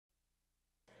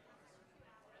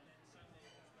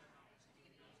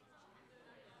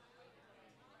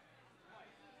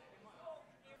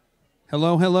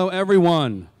Hello, hello,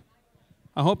 everyone.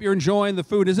 I hope you're enjoying the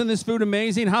food. Isn't this food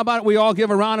amazing? How about we all give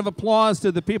a round of applause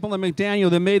to the people at McDaniel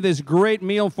that made this great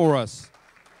meal for us.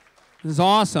 This is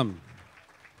awesome.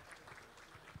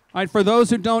 All right, for those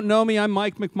who don't know me, I'm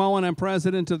Mike McMullen. I'm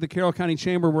president of the Carroll County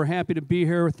Chamber. We're happy to be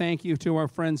here. Thank you to our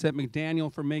friends at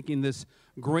McDaniel for making this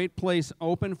great place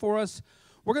open for us.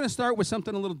 We're going to start with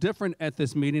something a little different at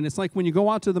this meeting. It's like when you go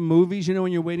out to the movies, you know,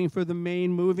 when you're waiting for the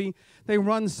main movie, they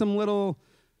run some little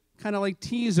kind of like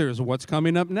teasers of what's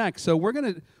coming up next. So we're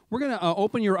gonna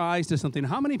open your eyes to something.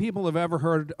 How many people have ever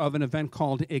heard of an event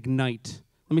called Ignite?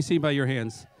 Let me see by your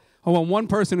hands. Oh, well, one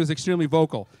person was extremely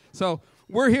vocal. So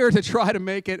we're here to try to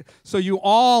make it so you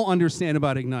all understand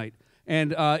about Ignite.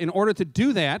 And in order to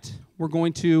do that, we're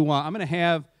going to, I'm going to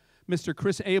have Mr.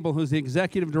 Chris Abel, who's the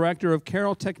Executive Director of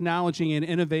Carroll Technology and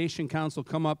Innovation Council,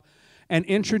 come up and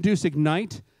introduce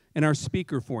Ignite and our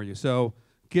speaker for you. So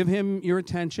give him your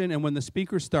attention, and when the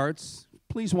speaker starts,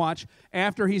 please watch.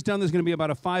 After he's done, there's going to be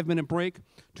about a 5-minute break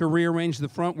to rearrange the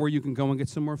front where you can go and get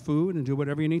some more food and do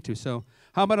whatever you need to. So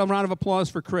how about a round of applause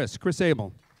for Chris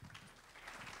Abel.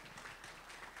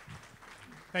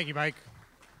 Thank you, Mike.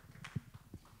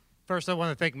 First, I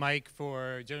want to thank Mike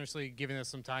for generously giving us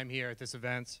some time here at this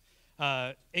event.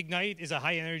 Ignite is a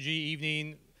high-energy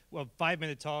evening of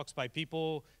 5-minute talks by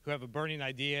people who have a burning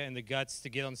idea and the guts to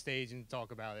get on stage and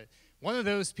talk about it. One of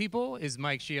those people is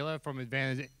Mike Sheila from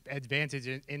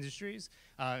Advantage Industries,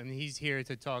 and he's here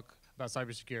to talk about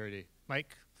cybersecurity.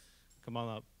 Mike, come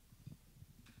on up.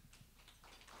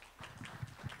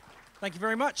 Thank you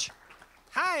very much.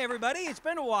 Hi, everybody. It's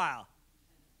been a while.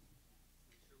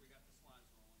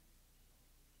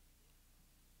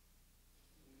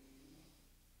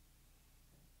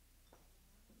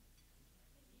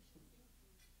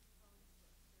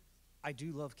 I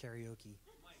do love karaoke.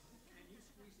 Mike, can you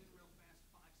squeeze in real fast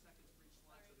 5 seconds for each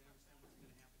slide so they understand what's going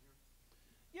to happen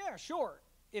here? Yeah, sure.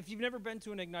 If you've never been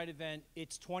to an Ignite event,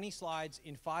 it's 20 slides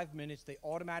in 5 minutes. They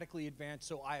automatically advance,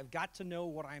 so I have got to know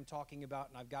what I'm talking about,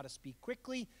 and I've got to speak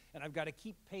quickly, and I've got to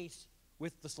keep pace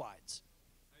with the slides.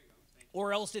 There you go. Thank you.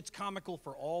 Or else it's comical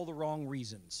for all the wrong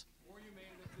reasons. Or you may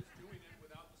end up just doing it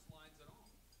without the slides at all.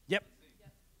 Yep.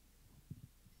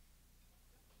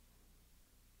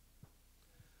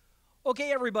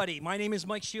 Okay, everybody, my name is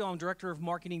Mike Sheila. I'm Director of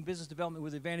Marketing Business Development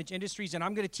with Advantage Industries, and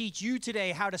I'm going to teach you today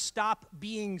how to stop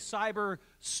being cyber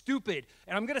stupid.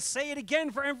 And I'm going to say it again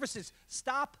for emphasis.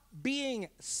 Stop being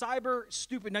cyber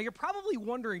stupid. Now, you're probably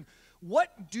wondering,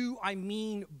 what do I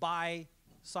mean by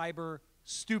cyber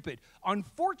stupid?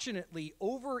 Unfortunately,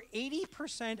 over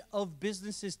 80% of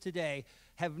businesses today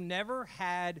have never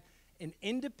had an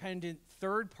independent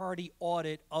third-party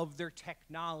audit of their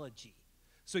technology.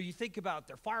 So you think about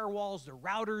their firewalls, their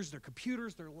routers, their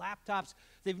computers, their laptops.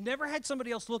 They've never had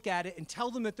somebody else look at it and tell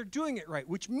them that they're doing it right,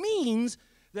 which means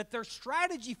that their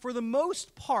strategy for the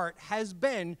most part has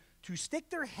been to stick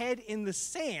their head in the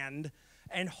sand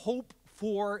and hope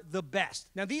for the best.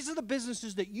 Now, these are the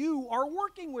businesses that you are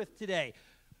working with today.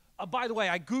 By the way,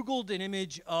 I Googled an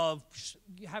image of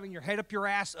having your head up your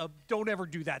ass. Don't ever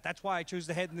do that. That's why I chose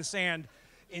the head in the sand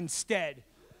instead.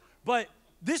 But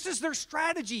this is their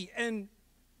strategy, and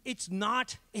it's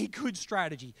not a good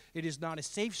strategy. It is not a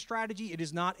safe strategy. It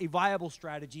is not a viable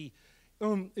strategy.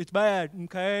 It's bad,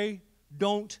 okay?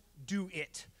 Don't do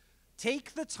it.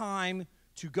 Take the time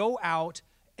to go out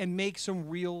and make some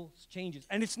real changes.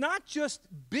 And it's not just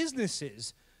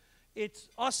businesses. It's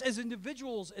us as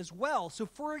individuals as well. So,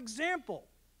 for example,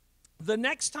 the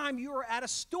next time you are at a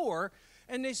store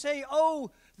and they say, oh,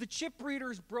 the chip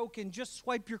reader's broken, just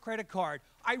swipe your credit card.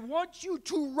 I want you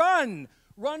to run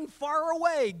far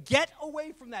away. Get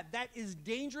away from that. That is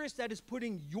dangerous. That is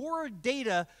putting your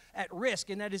data at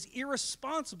risk, and that is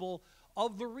irresponsible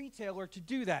of the retailer to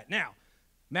do that. Now,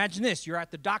 imagine this. You're at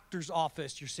the doctor's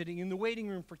office. You're sitting in the waiting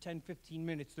room for 10, 15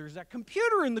 minutes. There's that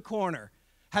computer in the corner.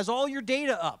 Has all your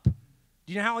data up.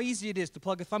 Do you know how easy it is to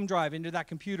plug a thumb drive into that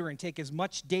computer and take as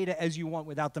much data as you want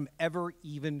without them ever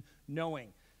even knowing?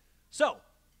 So,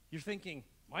 you're thinking,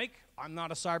 Mike, I'm not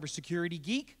a cybersecurity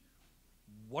geek.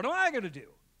 What am I going to do?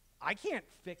 I can't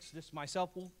fix this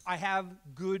myself. Well, I have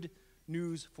good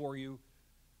news for you.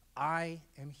 I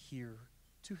am here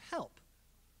to help.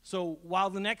 So while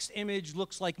the next image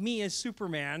looks like me as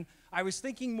Superman, I was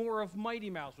thinking more of Mighty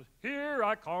Mouse with, here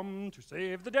I come to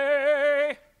save the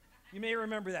day. You may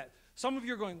remember that. Some of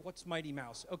you are going, what's Mighty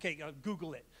Mouse? Okay,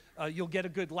 Google it. You'll get a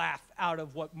good laugh out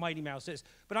of what Mighty Mouse is.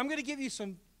 But I'm going to give you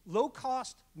some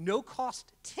low-cost,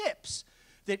 no-cost tips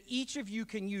that each of you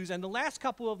can use, and the last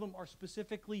couple of them are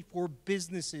specifically for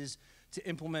businesses to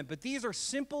implement. But these are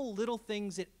simple little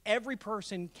things that every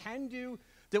person can do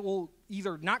that will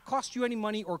either not cost you any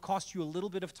money or cost you a little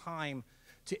bit of time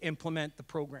to implement the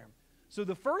program. So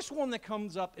the first one that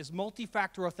comes up is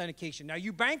multi-factor authentication. Now,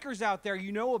 you bankers out there,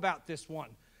 you know about this one.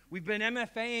 We've been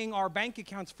MFAing our bank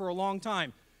accounts for a long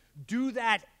time. Do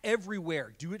that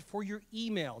everywhere. Do it for your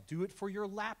email. Do it for your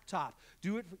laptop.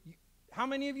 Do it. How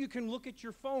many of you can look at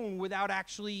your phone without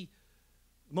actually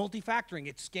multi-factoring?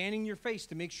 It's scanning your face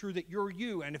to make sure that you're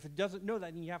you, and if it doesn't know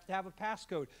that, then you have to have a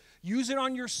passcode. Use it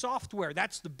on your software.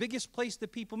 That's the biggest place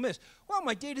that people miss. Well,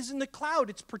 my data's in the cloud.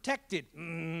 It's protected.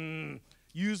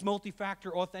 Use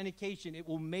multi-factor authentication. It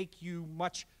will make you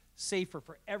much safer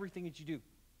for everything that you do.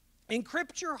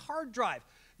 Encrypt your hard drive.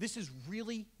 This is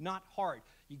really not hard.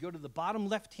 You go to the bottom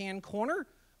left-hand corner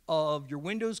of your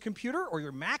Windows computer or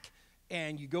your Mac,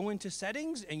 and you go into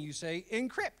settings, and you say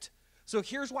encrypt. So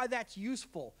here's why that's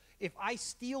useful. If I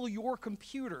steal your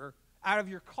computer out of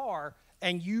your car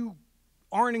and you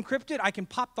aren't encrypted, I can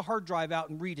pop the hard drive out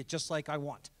and read it just like I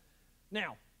want.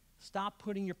 Now, stop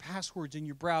putting your passwords in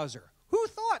your browser. Who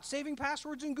thought saving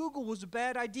passwords in Google was a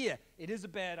bad idea? It is a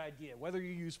bad idea, whether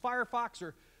you use Firefox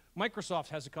or Microsoft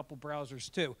has a couple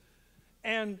browsers too.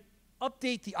 And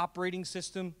update the operating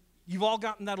system. You've all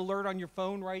gotten that alert on your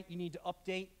phone, right? You need to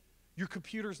update. Your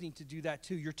computers need to do that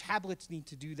too. Your tablets need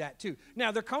to do that too.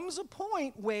 Now, there comes a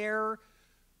point where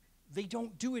they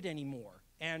don't do it anymore.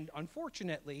 And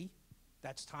unfortunately,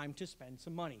 that's time to spend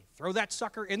some money. Throw that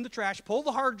sucker in the trash, pull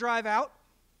the hard drive out,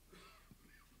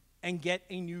 and get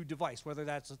a new device, whether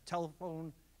that's a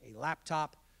telephone, a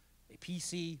laptop, a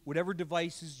PC, whatever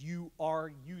devices you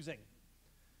are using.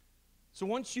 So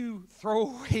once you throw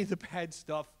away the bad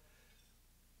stuff,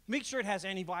 make sure it has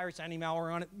antivirus,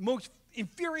 anti-malware on it. Most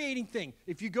infuriating thing,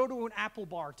 if you go to an Apple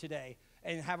bar today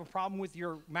and have a problem with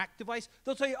your Mac device,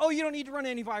 they'll tell you, oh, you don't need to run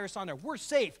antivirus on there. We're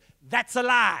safe. That's a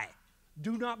lie.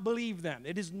 Do not believe them.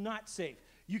 It is not safe.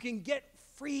 You can get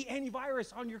free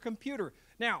antivirus on your computer.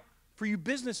 Now, for you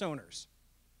business owners,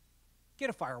 get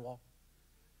a firewall.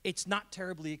 It's not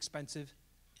terribly expensive.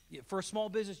 For a small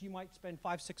business, you might spend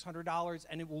 $500, $600,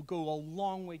 and it will go a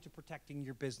long way to protecting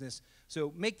your business.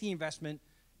 So make the investment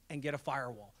and get a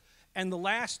firewall. And the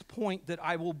last point that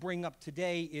I will bring up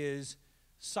today is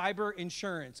cyber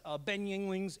insurance. Ben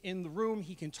Yingling's in the room.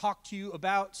 He can talk to you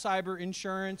about cyber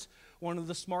insurance, one of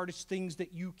the smartest things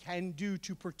that you can do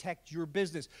to protect your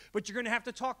business. But you're going to have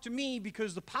to talk to me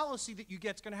because the policy that you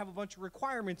get is going to have a bunch of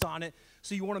requirements on it,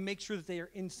 so you want to make sure that they are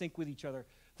in sync with each other.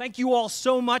 Thank you all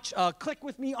so much. Click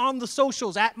with me on the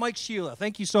socials, @Mike Sheila.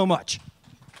 Thank you so much.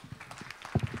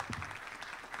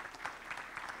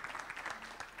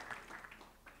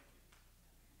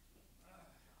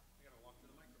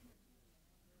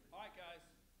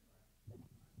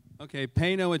 Okay,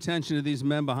 pay no attention to these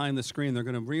men behind the screen. They're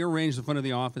going to rearrange the front of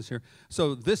the office here.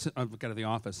 So this, I've got the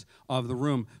office of the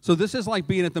room. So this is like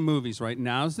being at the movies, right?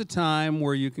 Now's the time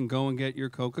where you can go and get your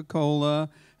Coca-Cola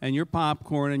and your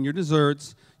popcorn and your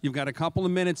desserts. You've got a couple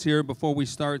of minutes here before we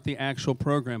start the actual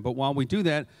program. But while we do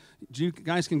that, you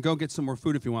guys can go get some more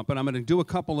food if you want. But I'm going to do a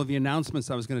couple of the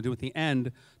announcements I was going to do at the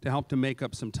end to help to make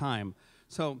up some time.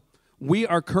 So we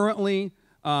are currently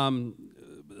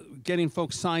getting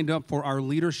folks signed up for our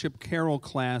Leadership Carroll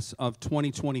class of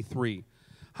 2023.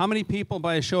 How many people,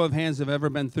 by a show of hands, have ever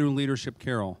been through Leadership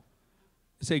Carroll?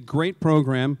 It's a great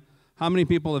program. How many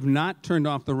people have not turned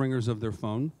off the ringers of their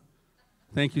phone?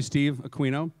 Thank you, Steve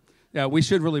Aquino. Yeah, we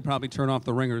should really probably turn off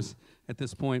the ringers at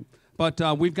this point. But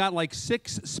we've got like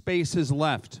 6 spaces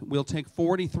left. We'll take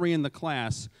 43 in the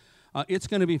class. It's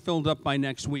going to be filled up by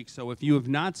next week. So if you have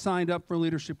not signed up for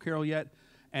Leadership Carroll yet,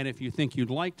 and if you think you'd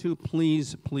like to,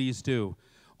 please, please do.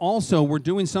 Also, we're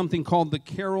doing something called the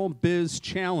Carroll Biz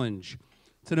Challenge.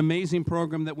 It's an amazing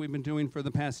program that we've been doing for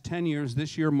the past 10 years.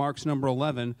 This year marks number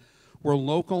 11, where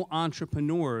local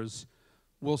entrepreneurs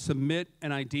will submit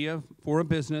an idea for a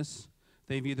business.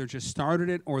 They've either just started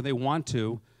it or they want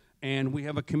to. And we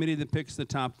have a committee that picks the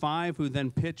top 5 who then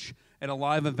pitch at a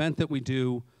live event that we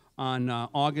do on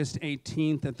August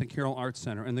 18th at the Carroll Arts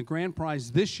Center. And the grand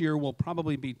prize this year will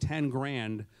probably be 10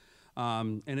 grand.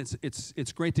 And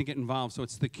it's great to get involved. So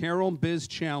it's the Carroll Biz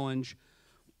Challenge.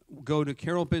 Go to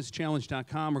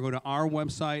carrollbizchallenge.com or go to our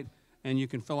website, and you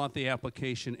can fill out the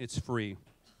application. It's free.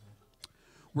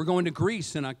 We're going to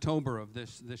Greece in October of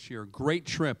this year. Great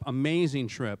trip, amazing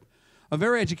trip. A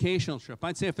very educational trip.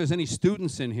 I'd say if there's any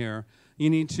students in here, you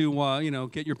need to,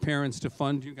 get your parents to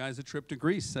fund you guys a trip to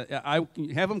Greece. Have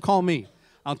them call me.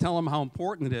 I'll tell them how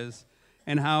important it is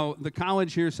and how the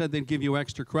college here said they'd give you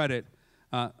extra credit.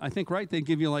 I think, right, they'd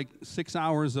give you like 6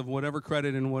 hours of whatever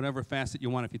credit in whatever facet you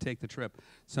want if you take the trip.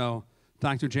 So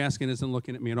Dr. Jaskin isn't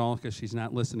looking at me at all because she's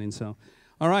not listening. So,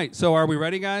 all right, so are we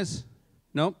ready, guys?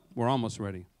 Nope, we're almost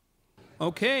ready.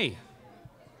 Okay,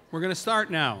 we're going to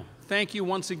start now. Thank you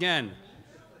once again.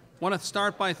 Want to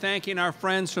start by thanking our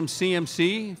friends from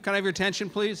CMC. Can I have your attention,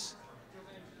 please?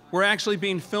 We're actually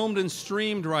being filmed and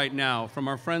streamed right now from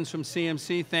our friends from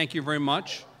CMC. Thank you very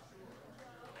much.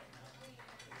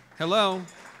 Hello.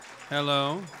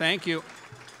 Hello. Thank you.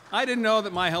 I didn't know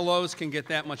that my hellos can get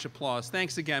that much applause.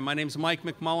 Thanks again. My name's Mike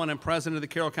McMullen. I'm president of the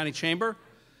Carroll County Chamber.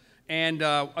 And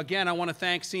again, I want to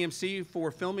thank CMC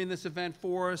for filming this event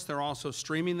for us. They're also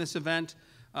streaming this event.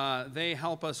 They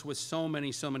help us with so many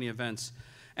events.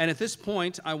 And at this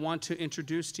point, I want to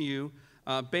introduce to you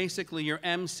basically your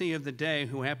MC of the day,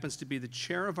 who happens to be the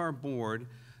chair of our board,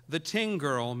 the Ting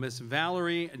girl, Miss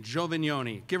Valerie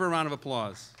Giovignoni. Give her a round of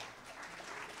applause.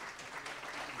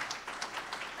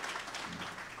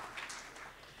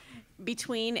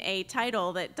 Between a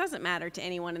title that doesn't matter to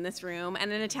anyone in this room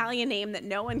and an Italian name that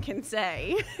no one can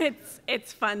say,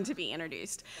 it's fun to be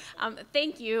introduced.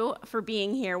 Thank you for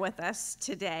being here with us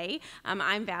today.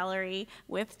 I'm Valerie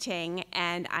with Ting,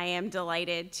 and I am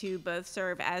delighted to both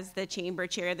serve as the Chamber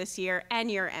Chair this year and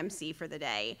your MC for the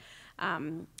day.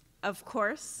 Of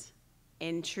course,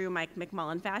 in true Mike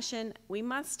McMullen fashion, we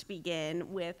must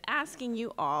begin with asking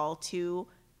you all to,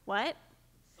 what?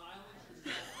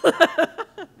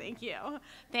 Thank you.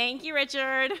 Thank you,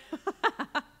 Richard.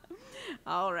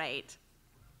 All right.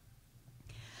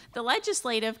 The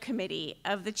Legislative Committee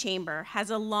of the Chamber has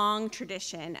a long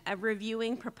tradition of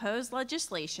reviewing proposed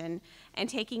legislation and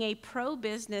taking a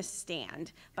pro-business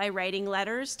stand by writing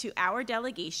letters to our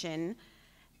delegation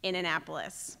in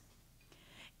Annapolis.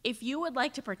 If you would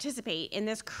like to participate in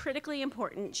this critically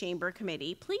important Chamber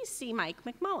committee, please see Mike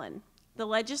McMullen. The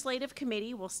Legislative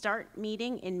Committee will start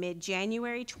meeting in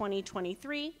mid-January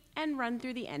 2023 and run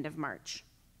through the end of March.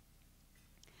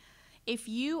 If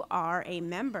you are a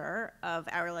member of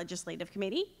our Legislative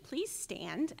Committee, please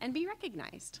stand and be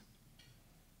recognized.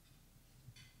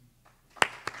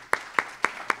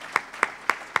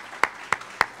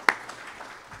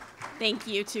 Thank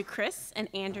you to Chris and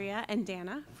Andrea and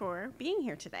Danna for being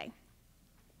here today.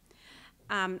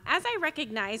 As I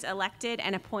recognize elected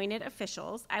and appointed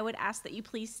officials, I would ask that you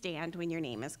please stand when your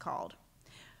name is called.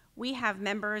 We have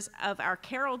members of our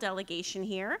Carroll Delegation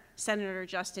here, Senator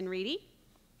Justin Reedy,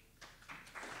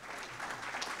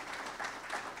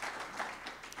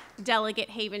 Delegate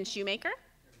Haven Shoemaker,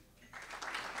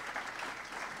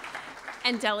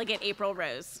 and Delegate April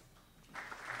Rose.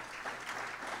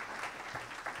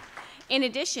 In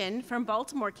addition, from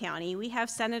Baltimore County, we have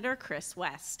Senator Chris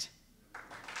West.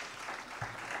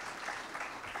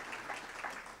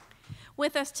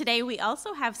 With us today, we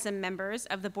also have some members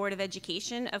of the Board of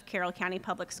Education of Carroll County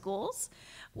Public Schools.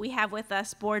 We have with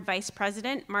us Board Vice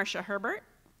President Marcia Herbert,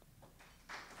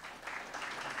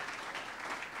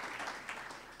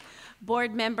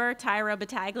 Board Member Tyra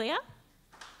Battaglia,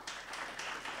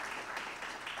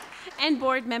 and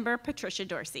Board Member Patricia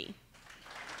Dorsey.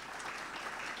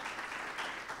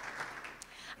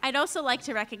 I'd also like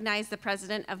to recognize the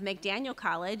president of McDaniel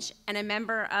College and a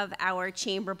member of our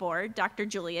chamber board, Dr.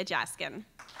 Julia Jaskin.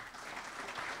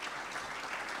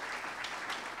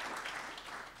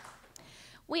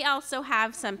 We also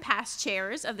have some past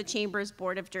chairs of the Chamber's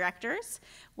Board of Directors.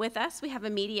 With us, we have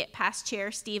immediate past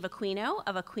chair Steve Aquino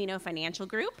of Aquino Financial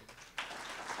Group.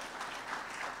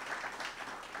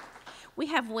 We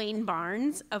have Wayne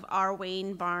Barnes of R.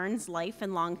 Wayne Barnes Life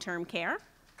and Long-Term Care.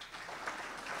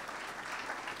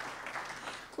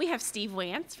 We have Steve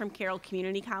Wantz from Carroll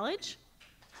Community College.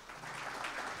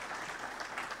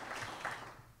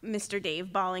 Mr. Dave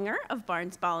Bollinger of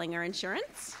Barnes Bollinger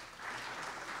Insurance.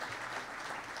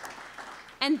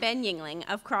 And Ben Yingling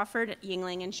of Crawford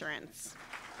Yingling Insurance.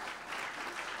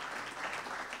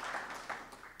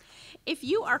 If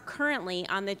you are currently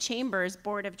on the Chamber's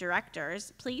Board of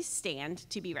Directors, please stand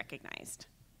to be recognized.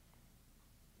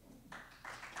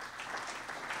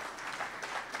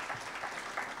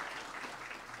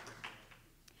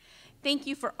 Thank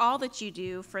you for all that you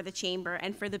do for the Chamber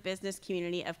and for the business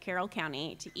community of Carroll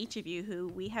County, to each of you who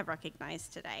we have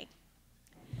recognized today.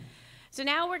 So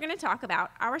now we're going to talk about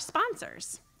our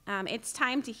sponsors. It's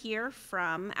time to hear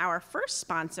from our first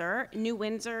sponsor, New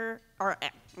Windsor, or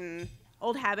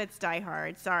Old Habits Die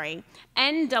Hard, sorry,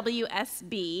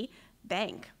 NWSB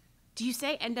Bank. Do you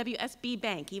say NWSB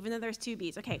Bank, even though there's two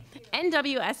Bs? Okay,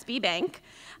 NWSB Bank.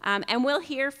 And we'll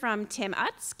hear from Tim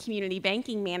Utz, Community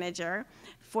Banking Manager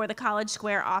for the College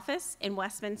Square office in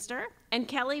Westminster, and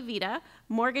Kelly Vita,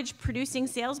 Mortgage Producing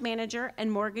Sales Manager and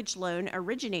Mortgage Loan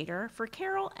Originator for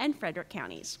Carroll and Frederick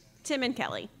counties. Tim and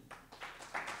Kelly.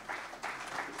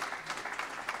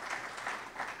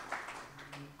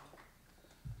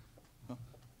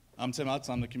 I'm Tim Utz.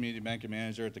 I'm the community banking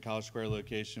manager at the College Square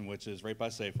location, which is right by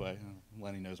Safeway.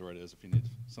 Lenny knows where it is if you need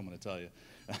someone to tell you.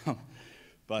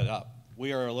 But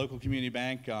we are a local community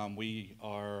bank. We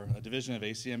are a division of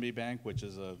ACMB Bank, which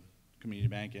is a community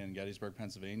bank in Gettysburg,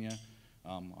 Pennsylvania.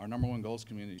 Our number one goal is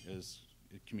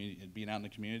being out in the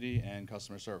community and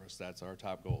customer service. That's our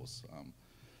top goals.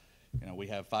 You know, we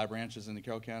have 5 branches in the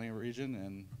Carroll County region,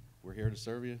 and we're here to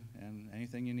serve you and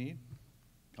anything you need.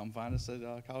 Come find us at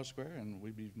College Square, and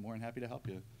we'd be more than happy to help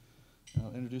you.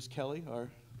 I'll introduce Kelly, our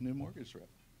new mortgage rep.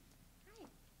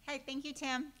 Hi, thank you,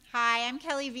 Tim. Hi, I'm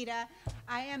Kelly Vita.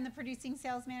 I am the producing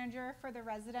sales manager for the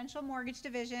residential mortgage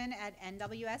division at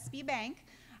NWSB Bank.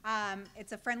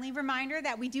 It's a friendly reminder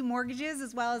that we do mortgages,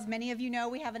 as well as many of you know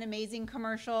we have an amazing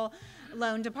commercial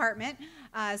loan department.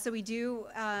 So we do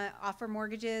offer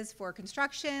mortgages for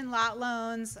construction, lot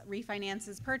loans,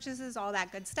 refinances, purchases, all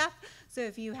that good stuff. So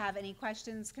if you have any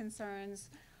questions, concerns,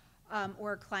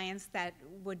 or clients that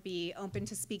would be open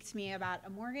to speak to me about a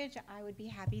mortgage, I would be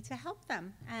happy to help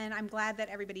them. And I'm glad that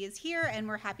everybody is here, and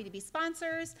we're happy to be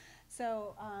sponsors.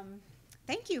 So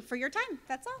thank you for your time.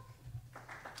 That's all.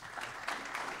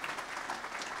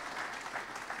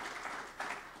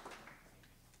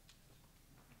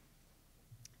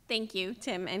 Thank you,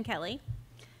 Tim and Kelly.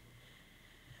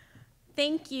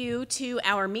 Thank you to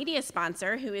our media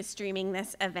sponsor who is streaming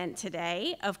this event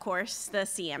today, of course, the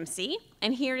CMC.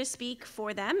 And here to speak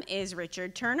for them is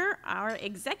Richard Turner, our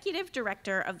Executive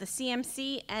Director of the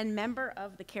CMC and member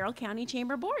of the Carroll County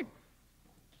Chamber Board.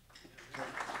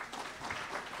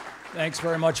 Thanks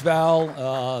very much,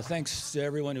 Val. Thanks to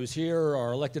everyone who's here,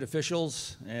 our elected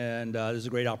officials, and this is a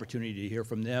great opportunity to hear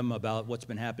from them about what's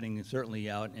been happening, certainly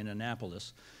out in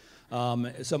Annapolis.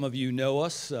 Some of you know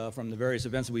us from the various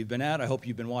events that we've been at. I hope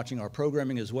you've been watching our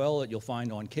programming as well that you'll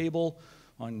find on cable,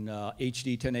 on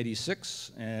HD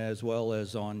 1086, as well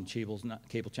as on cable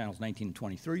channels 19 and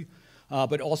 23.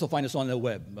 But also find us on the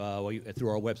web through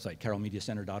our website,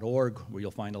 carrollmediacenter.org, where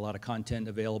you'll find a lot of content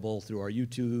available through our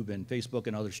YouTube and Facebook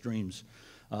and other streams,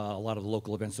 a lot of the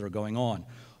local events that are going on.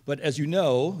 But as you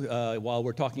know, while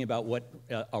we're talking about what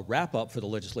a wrap-up for the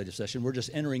legislative session, we're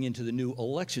just entering into the new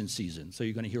election season. So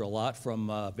you're going to hear a lot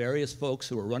from various folks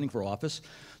who are running for office.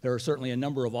 There are certainly a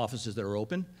number of offices that are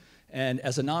open. And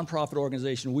as a nonprofit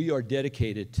organization, we are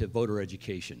dedicated to voter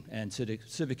education and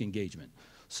civic engagement.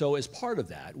 So as part of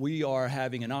that, we are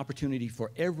having an opportunity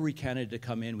for every candidate to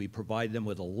come in. We provide them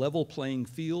with a level playing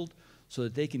field so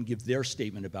that they can give their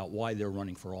statement about why they're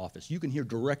running for office. You can hear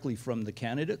directly from the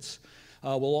candidates.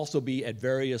 We'll also be at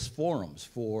various forums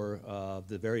for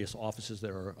the various offices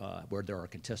that are, where there are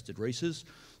contested races.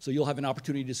 So you'll have an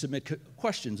opportunity to submit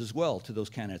questions as well to those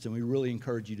candidates. And we really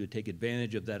encourage you to take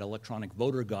advantage of that electronic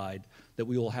voter guide that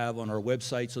we will have on our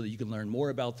website so that you can learn more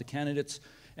about the candidates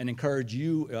and encourage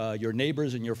you, your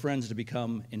neighbors and your friends to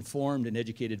become informed and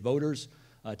educated voters.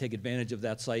 Take advantage of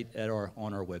that site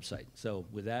on our website. So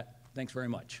with that, thanks very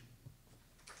much.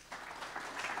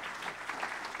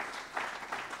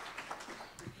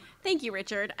 Thank you,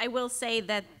 Richard. I will say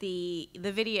that the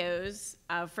videos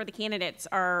for the candidates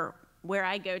are where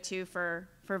I go to for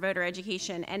voter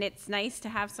education, and it's nice to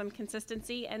have some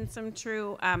consistency and some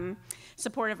true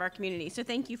support of our community. So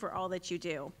thank you for all that you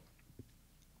do.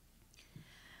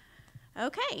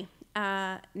 Okay,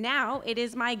 now it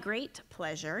is my great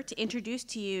pleasure to introduce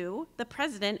to you the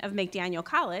president of McDaniel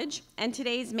College and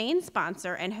today's main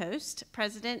sponsor and host,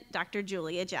 President Dr.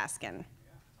 Julia Jaskin.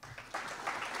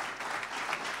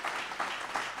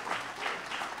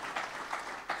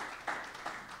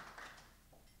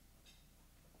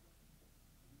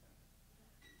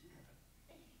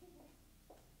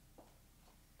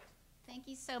 Thank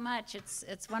you so much.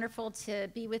 It's wonderful to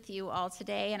be with you all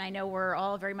today, and I know we're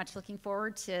all very much looking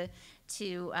forward to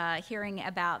hearing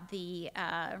about the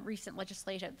recent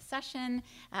legislative session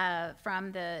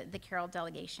from the Carroll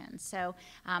Delegation. So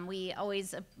we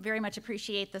always very much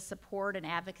appreciate the support and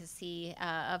advocacy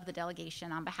of the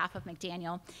delegation on behalf of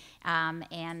McDaniel,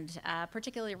 and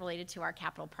particularly related to our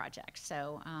capital project.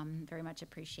 So very much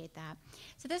appreciate that.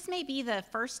 So this may be the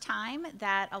first time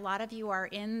that a lot of you are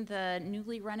in the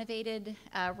newly renovated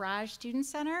Raj Student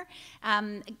Center.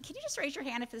 Can you just raise your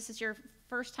hand if this is your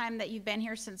first time that you've been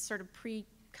here since sort of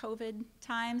pre-COVID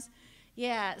times?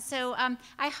 Yeah, so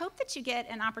I hope that you get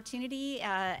an opportunity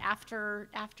after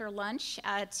lunch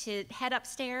to head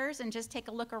upstairs and just take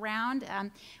a look around.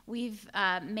 We've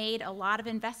made a lot of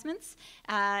investments,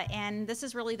 and this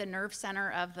is really the nerve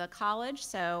center of the college,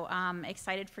 so I'm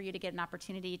excited for you to get an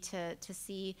opportunity to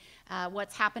see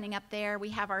what's happening up there. We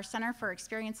have our Center for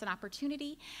Experience and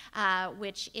Opportunity,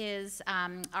 which is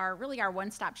really our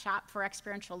one-stop shop for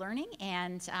experiential learning,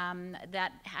 and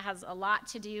that has a lot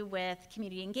to do with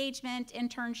community engagement,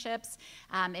 internships.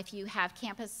 If you have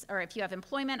campus or if you have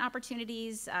employment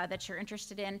opportunities that you're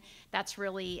interested in, that's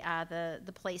really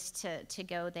the place to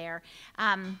go there.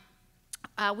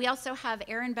 We also have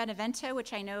Erin Benevento,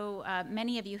 which I know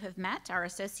many of you have met, our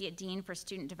Associate Dean for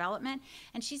Student Development,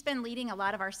 and she's been leading a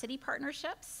lot of our city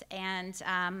partnerships, and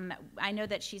I know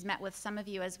that she's met with some of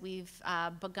you as we've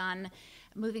begun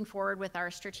moving forward with our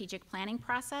strategic planning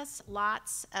process.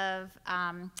 Lots of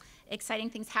exciting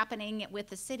things happening with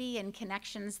the city and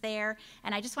connections there.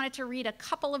 And I just wanted to read a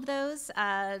couple of those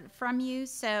from you.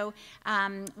 So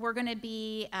we're going to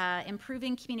be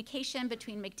improving communication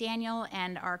between McDaniel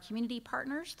and our community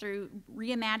partners through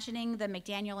reimagining the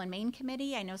McDaniel and Main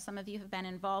Committee. I know some of you have been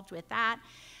involved with that.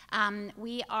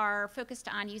 We are focused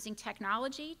on using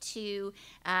technology to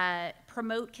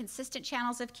promote consistent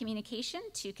channels of communication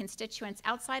to constituents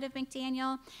outside of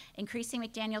McDaniel, increasing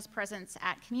McDaniel's presence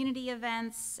at community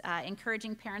events,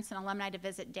 encouraging parents and alumni to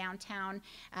visit downtown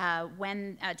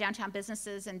downtown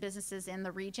businesses and businesses in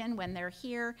the region when they're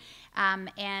here,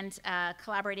 and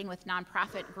collaborating with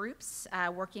nonprofit groups,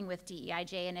 working with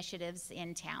DEIJ initiatives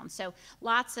in town. So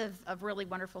lots of really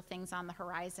wonderful things on the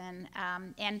horizon.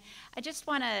 And I just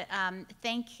want to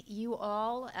thank you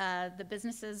all, the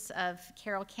businesses of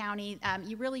Carroll County.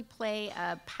 You really play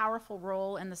a powerful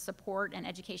role in the support and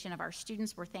education of our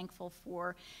students. We're thankful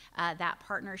for that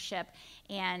partnership.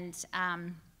 And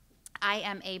I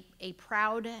am a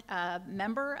proud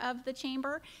member of the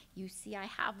Chamber. You see I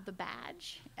have the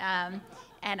badge. And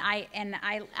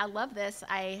I love this.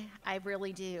 I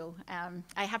really do.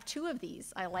 I have 2 of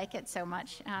these. I like it so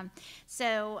much.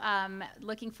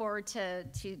 Looking forward to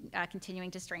continuing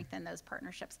to strengthen those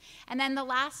partnerships. And then the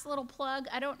last little plug,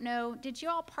 I don't know, did you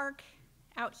all park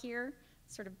out here,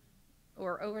 sort of,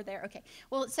 or over there? Okay.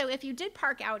 Well, so if you did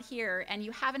park out here and you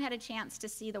haven't had a chance to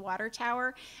see the water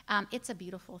tower, it's a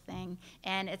beautiful thing.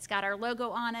 And it's got our logo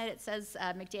on it. It says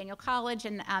McDaniel College,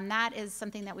 and that is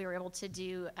something that we were able to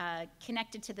do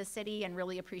connected to the city, and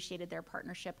really appreciated their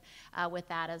partnership with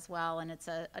that as well. And it's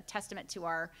a testament to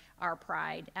our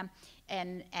pride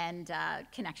and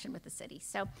connection with the city.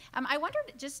 So I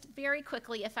wondered just very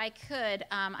quickly if I could,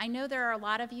 I know there are a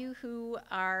lot of you who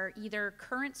are either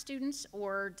current students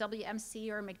or WMC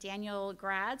or McDaniel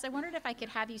grads. I wondered if I could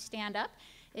have you stand up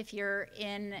if you're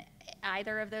in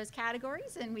either of those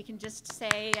categories, and we can just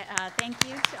say thank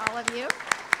you to all of you.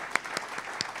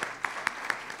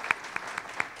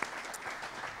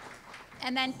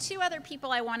 And then 2 other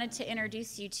people I wanted to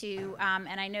introduce you to,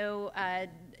 and I know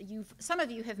some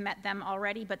of you have met them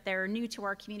already, but they're new to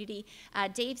our community.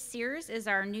 Dave Sears is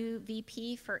our new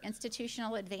VP for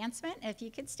Institutional Advancement, if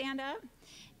you could stand up.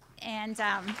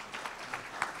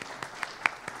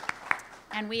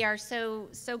 And we are so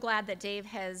glad that Dave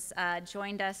has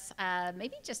joined us,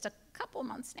 maybe just a couple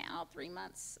months now, 3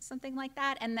 months, something like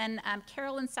that. And then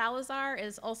Carolyn Salazar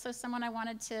is also someone I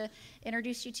wanted to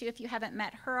introduce you to if you haven't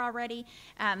met her already.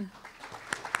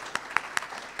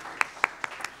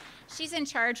 She's in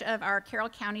charge of our Carroll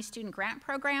County Student Grant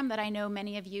Program that I know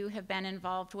many of you have been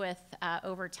involved with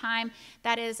over time.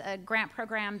 That is a grant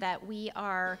program that we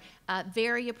are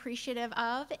very appreciative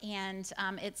of, and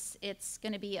it's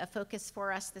going to be a focus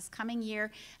for us this coming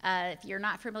year. If you're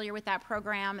not familiar with that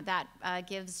program, that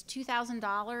gives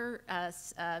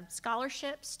 $2,000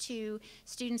 scholarships to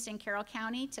students in Carroll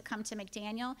County to come to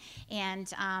McDaniel,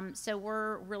 and so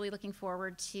we're really looking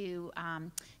forward to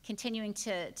continuing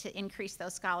to increase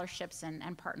those scholarships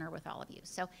and partner with all of you.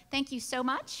 So thank you so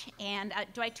much. And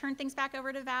do I turn things back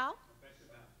over to Val?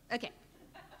 Okay.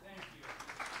 Thank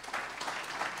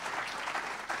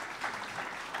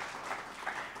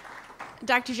you.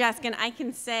 Dr. Jaskin, I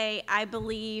can say I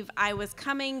believe I was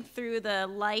coming through the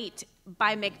light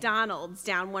by McDonald's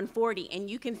down 140, and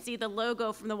you can see the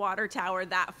logo from the water tower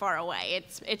that far away.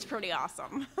 It's pretty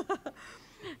awesome.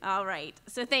 All right,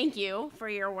 so thank you for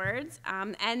your words.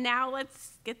 And now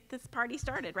let's get this party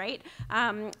started, right?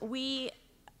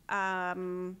 If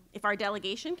our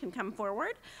delegation can come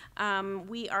forward,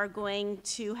 we are going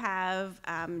to have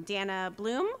Danna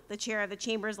Blum, the chair of the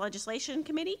Chamber's Legislation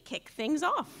Committee, kick things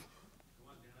off.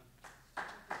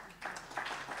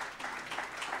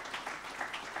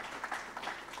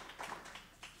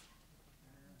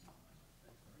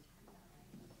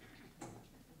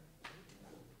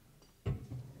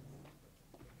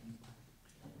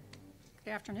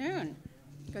 afternoon.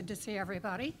 Good to see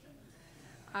everybody.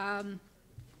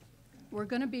 We're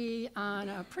going to be on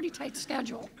a pretty tight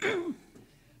schedule,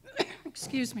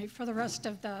 excuse me, for the rest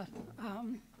of the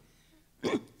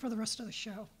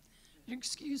show.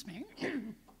 Excuse me.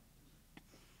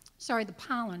 Sorry, the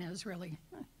pollen is really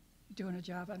doing a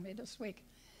job on me this week.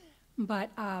 But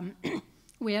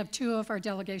we have two of our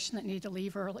delegation that need to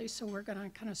leave early, so we're going to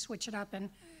kind of switch it up and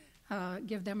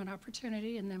give them an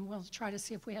opportunity, and then we'll try to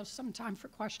see if we have some time for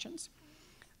questions.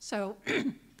 So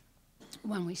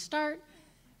when we start,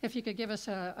 if you could give us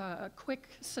a quick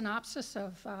synopsis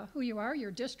of who you are,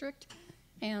 your district,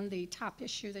 and the top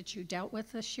issue that you dealt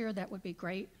with this year, that would be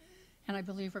great. And I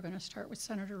believe we're going to start with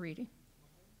Senator Reedy.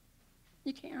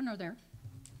 You can, or there.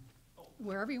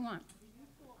 Wherever you want.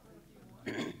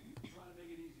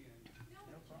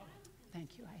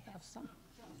 Thank you, I have some.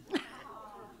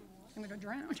 I'm going to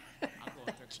drown.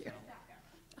 Thank you.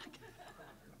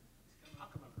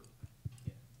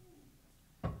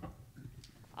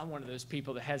 I'm one of those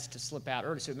people that has to slip out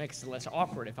early, so it makes it less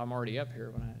awkward if I'm already up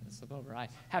here when I slip over. I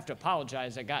have to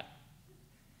apologize.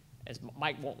 As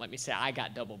Mike won't let me say, I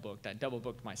got double booked. I double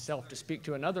booked myself to speak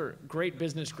to another great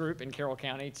business group in Carroll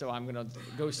County, so I'm going to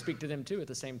go speak to them too at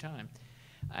the same time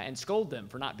and scold them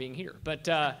for not being here. But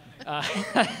good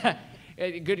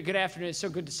afternoon. It's so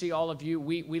good to see all of you.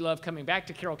 We love coming back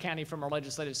to Carroll County from our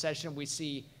legislative session. We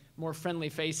see more friendly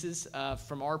faces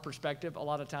from our perspective a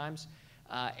lot of times.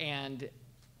 And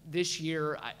this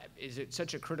year is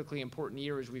such a critically important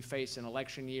year as we face an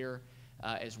election year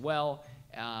as well.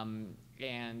 And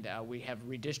we have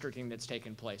redistricting that's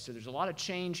taken place. So there's a lot of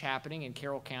change happening in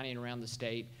Carroll County and around the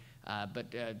state.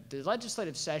 But the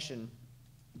legislative session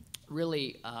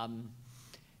really,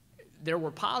 there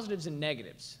were positives and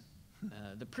negatives.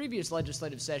 The previous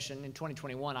legislative session in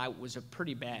 2021 was a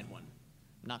pretty bad one,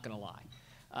 I'm not going to lie.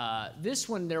 This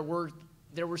one, there were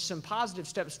some positive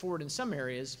steps forward in some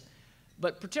areas,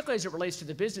 but particularly as it relates to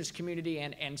the business community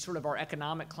and sort of our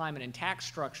economic climate and tax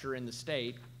structure in the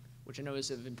state, which I know is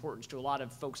of importance to a lot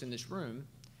of folks in this room,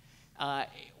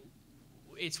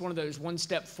 it's one of those one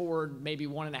step forward, maybe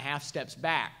 1.5 steps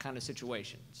back kind of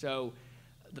situation. So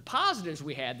the positives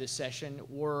we had this session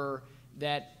were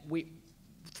that we,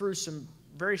 through some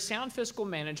very sound fiscal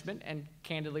management and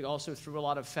candidly also through a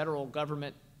lot of federal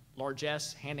government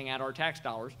largesse handing out our tax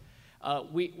dollars,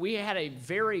 we had a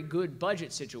very good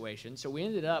budget situation. So we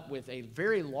ended up with a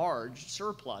very large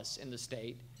surplus in the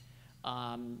state.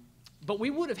 But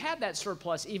we would have had that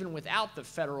surplus even without the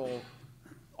federal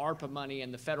ARPA money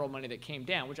and the federal money that came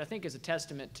down, which I think is a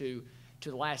testament to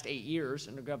the last 8 years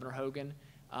under Governor Hogan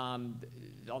on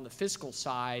the fiscal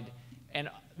side, and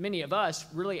many of us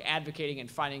really advocating and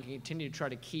fighting to continue to try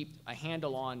to keep a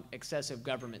handle on excessive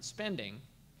government spending.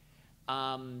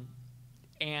 And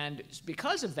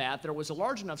because of that, there was a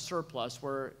large enough surplus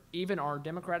where even our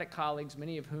Democratic colleagues,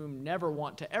 many of whom never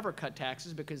want to ever cut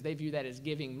taxes because they view that as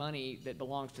giving money that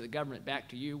belongs to the government back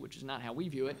to you, which is not how we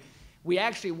view it, we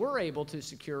actually were able to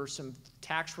secure some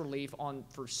tax relief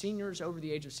for seniors over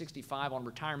the age of 65 on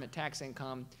retirement tax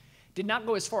income. Did not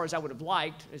go as far as I would have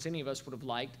liked, as any of us would have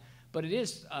liked, but it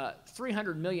is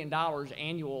 $300 million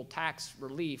annual tax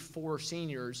relief for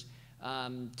seniors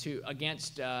it's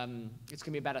going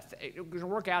to be about it's going to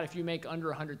work out if you make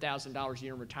under $100,000 a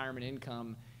year in retirement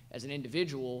income as an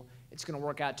individual, it's going to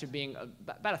work out to being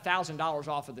about $1,000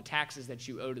 off of the taxes that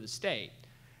you owe to the state.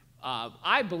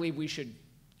 I believe we should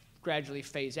gradually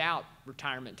phase out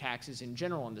retirement taxes in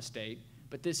general in the state,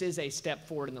 but this is a step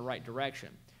forward in the right direction.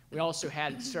 We also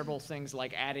had several things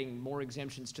like adding more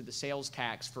exemptions to the sales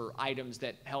tax for items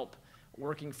that help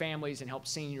working families and help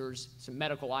seniors, some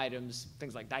medical items,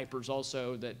 things like diapers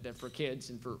also that for kids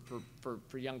and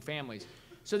for young families.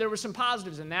 So there were some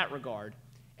positives in that regard.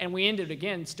 And we ended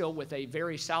again still with a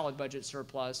very solid budget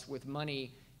surplus with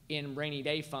money in rainy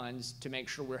day funds to make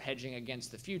sure we're hedging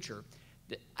against the future.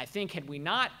 I think had we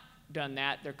not done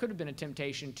that, there could have been a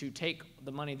temptation to take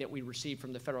the money that we received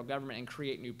from the federal government and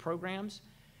create new programs.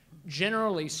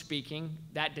 Generally speaking,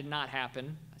 that did not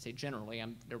happen. I say generally,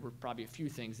 there were probably a few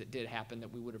things that did happen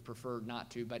that we would have preferred not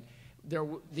to, but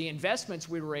the investments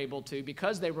we were able to,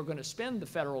 because they were going to spend the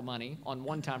federal money on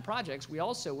one-time projects, we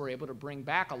also were able to bring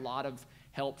back a lot of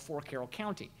help for Carroll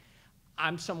County.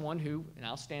 I'm someone who, and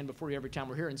I'll stand before you every time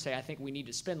we're here and say I think we need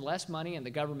to spend less money and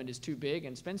the government is too big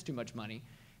and spends too much money.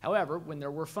 However, when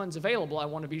there were funds available, I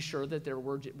want to be sure that there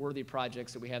were worthy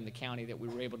projects that we had in the county that we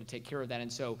were able to take care of that.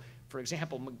 And so, for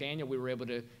example, McDaniel, we were able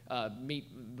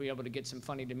to get some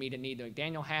funding to meet a need that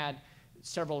McDaniel had.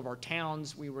 Several of our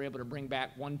towns, we were able to bring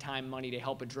back one-time money to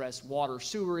help address water,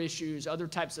 sewer issues, other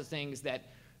types of things that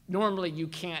normally you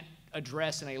can't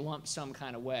address in a lump sum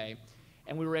kind of way.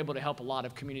 and we were able to help a lot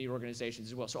of community organizations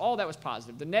as well. So all that was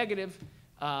positive. The negative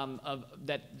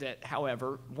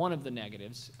however, one of the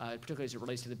negatives, particularly as it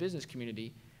relates to the business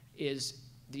community, is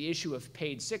the issue of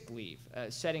paid sick leave,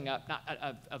 setting up,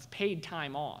 of paid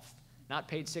time off, not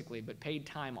paid sick leave, but paid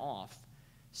time off,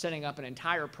 setting up an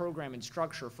entire program and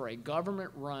structure for a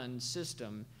government-run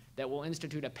system that will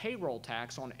institute a payroll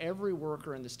tax on every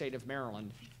worker in the state of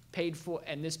Maryland, paid for,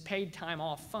 and this paid time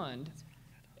off fund,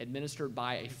 administered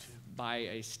by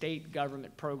a state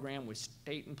government program with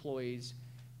state employees,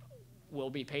 will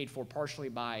be paid for partially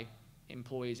by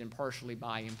employees and partially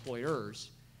by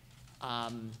employers.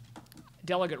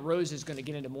 Delegate Rose is going to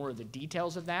get into more of the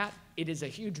details of that. It is a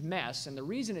huge mess, and the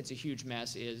reason it's a huge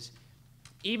mess is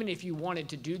even if you wanted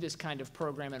to do this kind of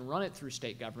program and run it through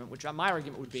state government, which my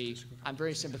argument would be, I'm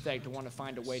very sympathetic to want to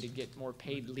find a way to get more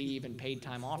paid leave and paid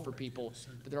time off for people,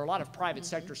 but there are a lot of private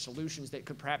sector solutions that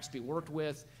could perhaps be worked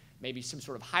with, maybe some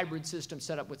sort of hybrid system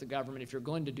set up with the government if you're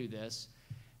going to do this.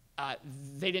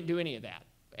 They didn't do any of that,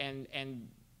 and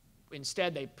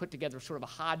instead they put together sort of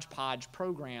a hodgepodge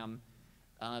program.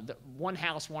 One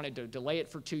house wanted to delay it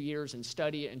for 2 years and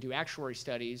study it and do actuary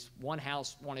studies. One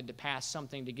house wanted to pass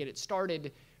something to get it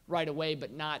started right away,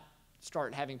 but not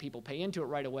start having people pay into it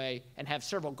right away, and have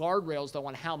several guardrails, though,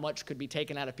 on how much could be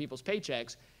taken out of people's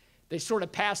paychecks. They sort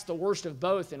of passed the worst of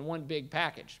both in one big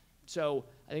package. So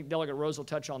I think Delegate Rose will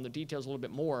touch on the details a little bit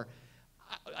more.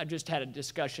 I just had a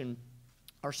discussion.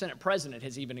 Our Senate President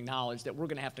has even acknowledged that we're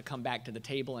going to have to come back to the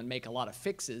table and make a lot of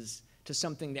fixes to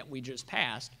something that we just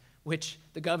passed, which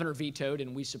the governor vetoed,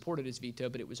 and we supported his veto,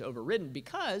 but it was overridden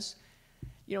because,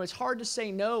 you know, it's hard to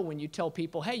say no when you tell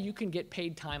people, hey, you can get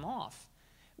paid time off.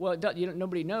 Well,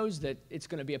 nobody knows that it's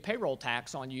going to be a payroll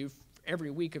tax on you every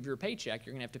week of your paycheck.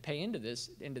 You're going to have to pay into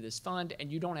this fund,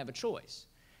 and you don't have a choice.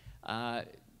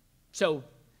 So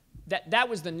that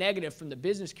was the negative from the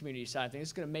business community side of things.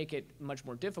 It's going to make it much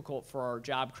more difficult for our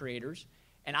job creators.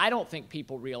 And I don't think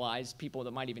people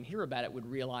that might even hear about it would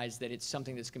realize that it's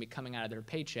something that's going to be coming out of their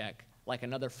paycheck like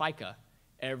another FICA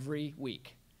every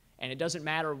week. And it doesn't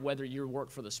matter whether you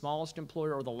work for the smallest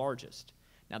employer or the largest.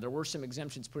 Now, there were some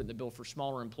exemptions put in the bill for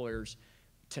smaller employers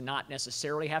to not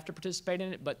necessarily have to participate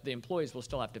in it, but the employees will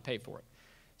still have to pay for it.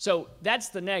 So that's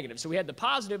the negative. So we had the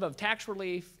positive of tax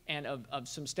relief and of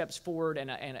some steps forward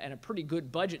and a pretty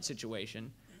good budget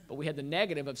situation, but we had the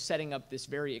negative of setting up this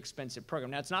very expensive program.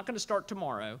 Now, it's not going to start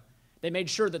tomorrow. They made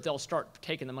sure that they'll start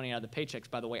taking the money out of the paychecks,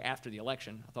 by the way, after the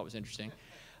election. I thought it was interesting.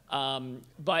 And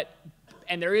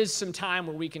there is some time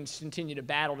where we can continue to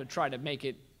battle to try to make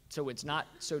it so it's not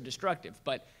so destructive.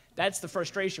 But that's the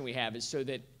frustration we have, is so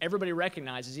that everybody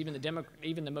recognizes, even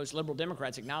the most liberal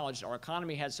Democrats acknowledge our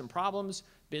economy has some problems,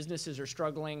 businesses are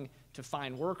struggling to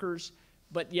find workers,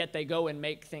 but yet they go and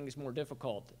make things more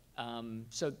difficult.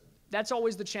 So that's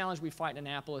always the challenge we fight in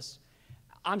Annapolis.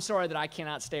 I'm sorry that I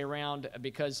cannot stay around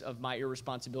because of my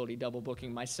irresponsibility double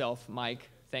booking myself, Mike.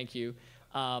 Thank you.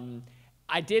 I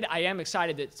am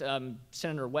excited that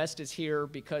Senator West is here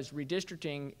because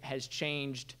redistricting has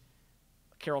changed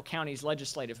Carroll County's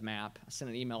legislative map. I sent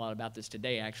an email out about this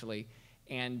today, actually.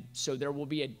 And so there will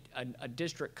be a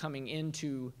district coming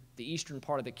into the eastern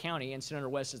part of the county, and Senator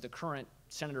West is the current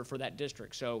senator for that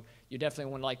district. So you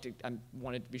definitely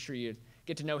wanted to be sure you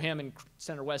get to know him and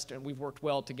Senator West, and we've worked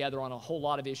well together on a whole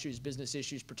lot of issues, business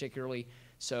issues particularly.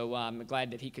 So I'm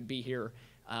glad that he could be here.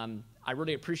 I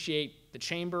really appreciate the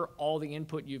chamber. All the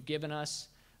input you've given us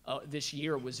this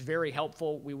year was very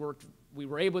helpful. We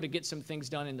were able to get some things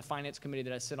done in the Finance Committee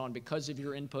that I sit on because of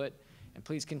your input, and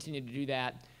please continue to do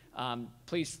that.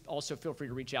 Please also feel free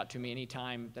to reach out to me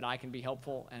anytime that I can be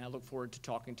helpful, and I look forward to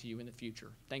talking to you in the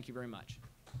future. Thank you very much.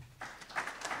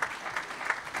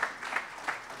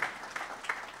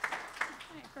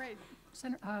 Okay, great.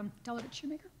 Delegate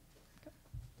Shoemaker? Go.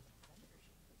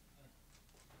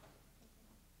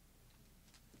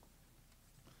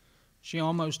 She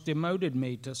almost demoted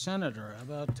me to senator. How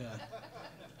about that?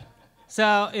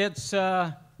 So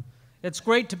it's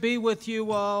great to be with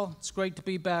you all. It's great to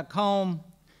be back home.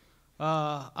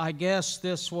 I guess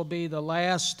this will be the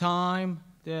last time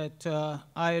that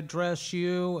I address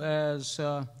you as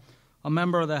a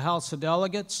member of the House of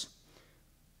Delegates.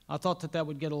 I thought that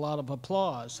would get a lot of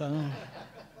applause.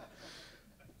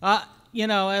 You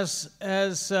know, as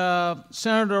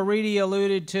Senator Reedy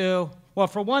alluded to, well,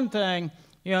 for one thing,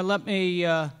 you know, let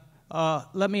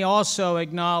me also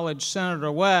acknowledge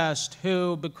Senator West,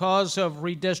 who, because of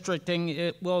redistricting,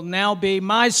 it will now be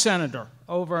my senator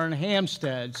over in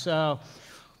Hampstead. So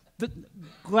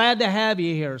glad to have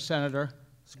you here, Senator.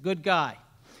 He's a good guy.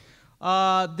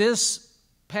 This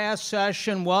past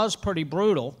session was pretty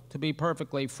brutal, to be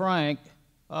perfectly frank.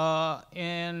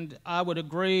 and I would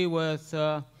agree with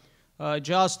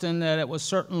Justin that it was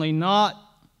certainly not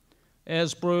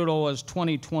as brutal as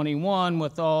 2021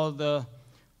 with all the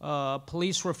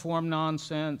police reform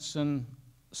nonsense and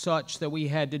such that we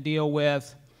had to deal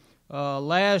with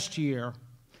last year.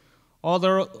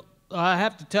 Although I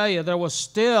have to tell you, there was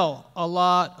still a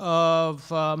lot of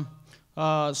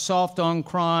soft on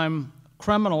crime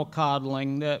criminal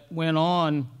coddling that went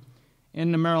on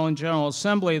in the Maryland General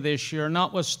Assembly this year,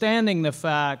 notwithstanding the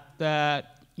fact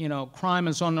that, you know, crime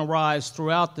is on the rise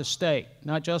throughout the state,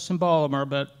 not just in Baltimore,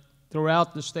 but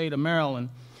throughout the state of Maryland.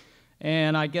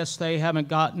 And I guess they haven't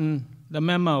gotten the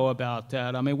memo about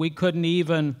that. I mean, we couldn't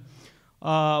even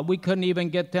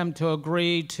get them to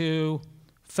agree to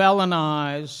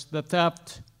felonize the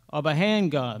theft of a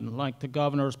handgun like the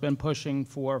governor's been pushing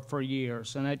for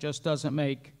years, and it just doesn't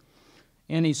make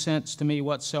any sense to me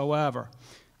whatsoever.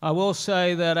 I will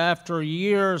say that after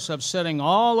years of sitting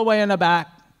all the way in the back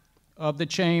of the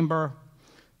chamber,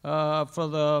 for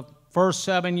the first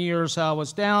 7 years I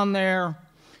was down there,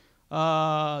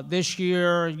 this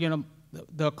year, you know,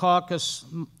 the caucus,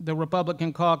 the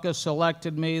Republican caucus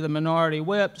elected me the minority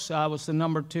whip, so I was the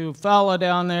number 2 fella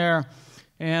down there,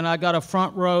 and I got a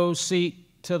front row seat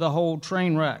to the whole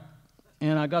train wreck,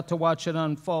 and I got to watch it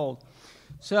unfold.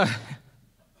 So,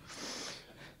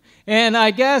 and I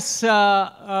guess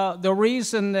the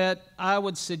reason that I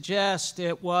would suggest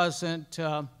it wasn't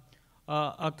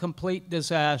a complete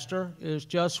disaster is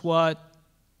just what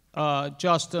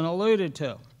Justin alluded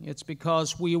to. It's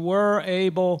because we were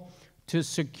able to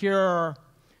secure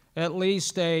at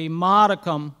least a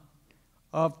modicum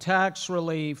of tax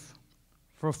relief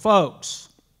for folks.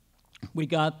 We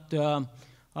got the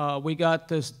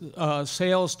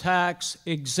sales tax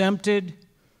exempted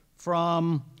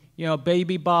from, you know,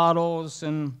 baby bottles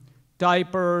and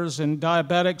diapers and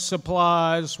diabetic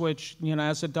supplies, which, you know,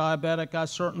 as a diabetic I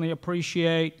certainly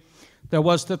appreciate. There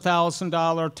was the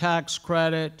 $1,000 tax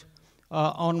credit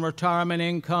on retirement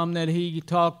income that he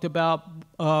talked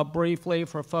about briefly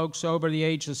for folks over the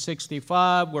age of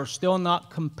 65. We're still not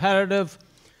competitive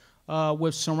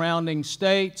with surrounding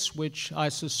states, which I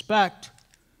suspect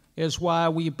is why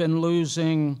we've been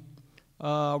losing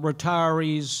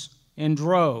retirees in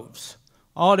droves.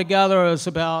 Altogether, it's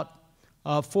about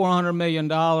 $400 million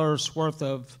worth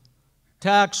of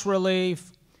tax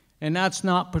relief, and that's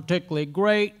not particularly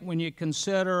great when you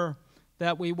consider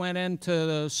that we went into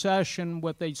the session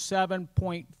with a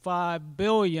 $7.5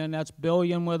 billion, that's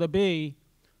billion with a B,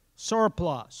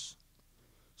 surplus.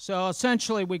 So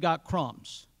essentially we got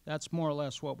crumbs. That's more or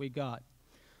less what we got.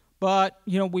 But,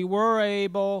 you know, we were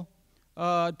able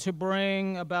to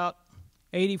bring about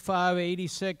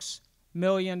 $86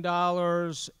 million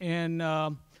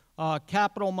in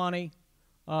capital money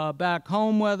back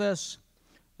home with us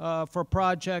for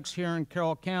projects here in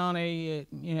Carroll County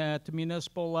at the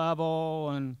municipal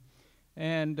level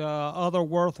and other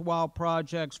worthwhile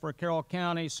projects for Carroll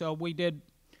County. So we did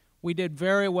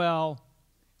very well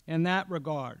in that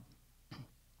regard.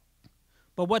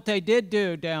 But what they did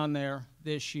do down there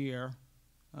this year,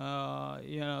 you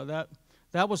know,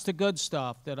 that was the good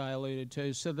stuff that I alluded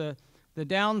to. So the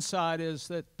downside is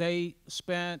that they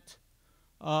spent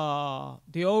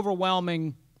the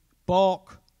overwhelming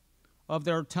bulk of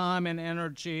their time and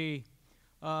energy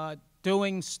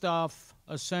doing stuff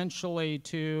essentially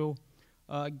to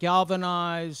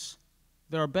galvanize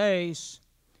their base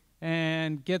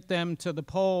and get them to the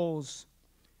polls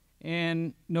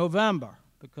in November,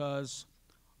 because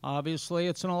obviously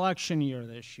it's an election year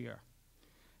this year.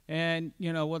 And,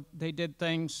 you know, what they did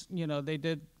things, you know, they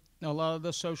did a lot of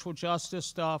the social justice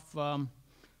stuff,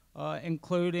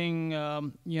 including,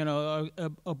 you know,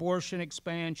 abortion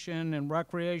expansion and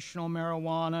recreational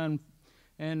marijuana,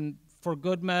 and for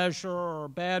good measure or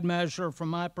bad measure from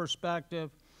my perspective,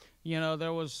 you know,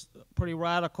 there was pretty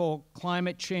radical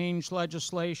climate change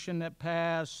legislation that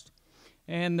passed,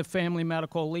 and the Family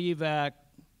Medical Leave Act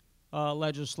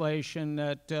legislation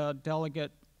that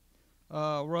Delegate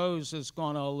Rose is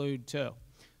going to allude to.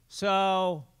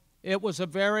 So it was a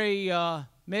very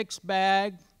mixed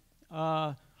bag,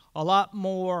 a lot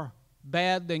more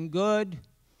bad than good,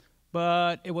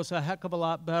 but it was a heck of a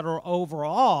lot better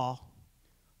overall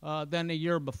than the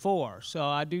year before. So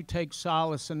I do take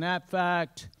solace in that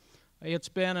fact. It's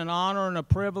been an honor and a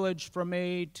privilege for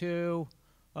me to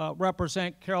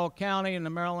represent Carroll County in the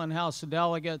Maryland House of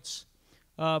Delegates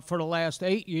for the last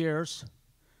 8 years.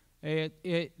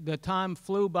 The time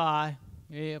flew by.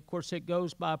 Of course, it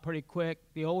goes by pretty quick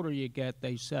the older you get,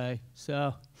 they say.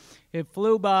 So it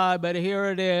flew by, but here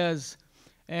it is.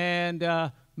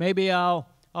 And maybe I'll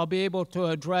be able to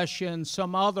address you in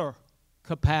some other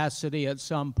capacity at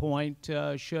some point,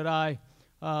 should I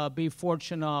be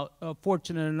fortunate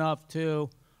enough to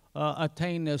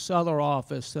attain this other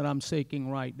office that I'm seeking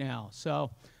right now.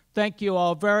 So thank you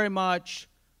all very much.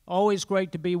 Always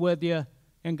great to be with you,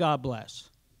 and God bless.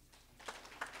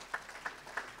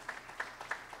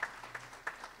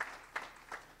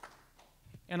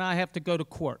 And I have to go to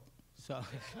court, so.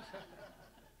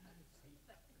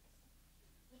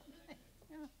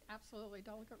 Yeah, absolutely.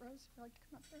 Delegate Rose, would you like to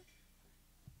come up there?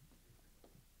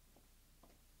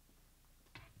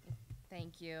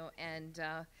 Thank you, and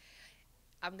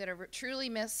I'm going to truly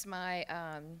miss my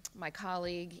my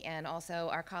colleague and also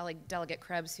our colleague Delegate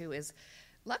Krebs, who is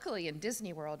luckily in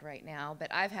Disney World right now,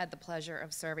 but I've had the pleasure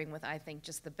of serving with, I think,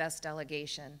 just the best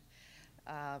delegation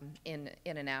in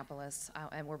Annapolis,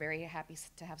 and we're very happy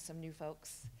to have some new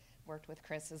folks. Worked with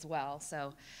Chris as well.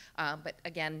 So, but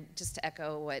again, just to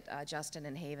echo what Justin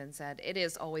and Haven said, it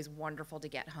is always wonderful to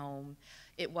get home.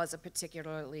 It was a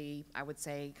particularly, I would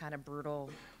say, kind of brutal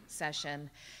session.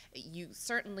 You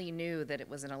certainly knew that it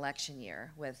was an election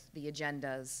year with the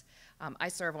agendas. I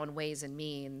serve on Ways and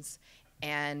Means,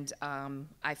 and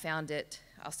I found it,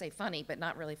 I'll say funny, but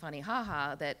not really funny,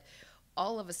 haha, that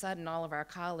all of a sudden all of our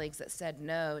colleagues that said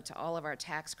no to all of our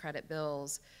tax credit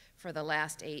bills for the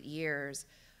last 8 years,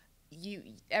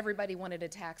 everybody wanted a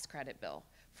tax credit bill.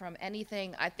 From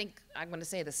anything, I think I'm going to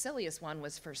say the silliest one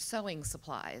was for sewing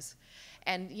supplies.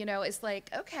 And, you know, it's like,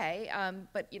 okay,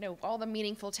 but, you know, all the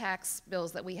meaningful tax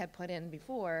bills that we had put in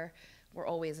before were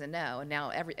always a no. And now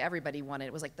everybody wanted,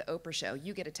 it was like the Oprah show,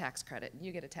 you get a tax credit,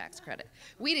 you get a tax credit.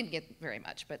 We didn't get very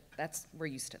much, but we're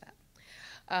used to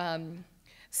that.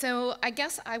 So I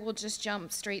guess I will just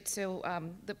jump straight to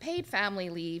the paid family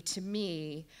leave, to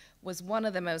me, was one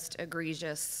of the most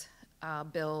egregious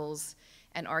bills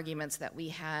and arguments that we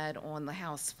had on the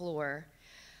House floor.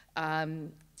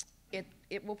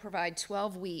 It will provide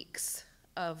 12 weeks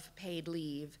of paid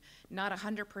leave, not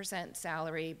 100%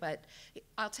 salary, but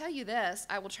I'll tell you this,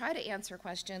 I will try to answer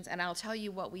questions and I'll tell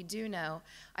you what we do know.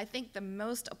 I think the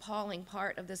most appalling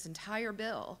part of this entire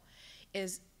bill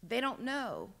is they don't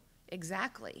know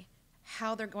exactly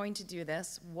how they're going to do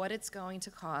this, what it's going to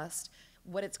cost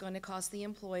the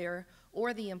employer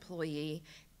or the employee.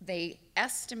 They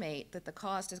estimate that the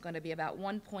cost is going to be about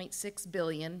 $1.6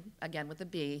 billion, again with a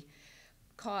B,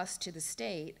 cost to the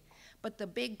state. But the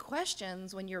big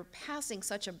questions, when you're passing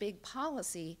such a big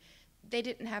policy, they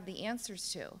didn't have the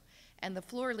answers to. And the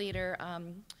floor leader,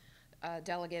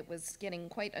 delegate, was getting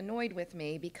quite annoyed with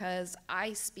me because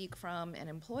I speak from an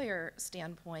employer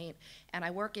standpoint, and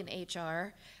I work in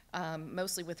HR,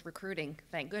 mostly with recruiting,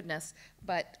 thank goodness,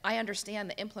 but I understand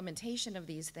the implementation of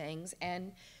these things,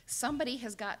 and somebody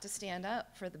has got to stand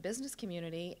up for the business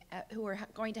community who are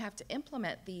going to have to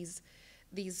implement these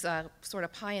sort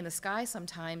of pie in the sky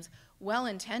sometimes,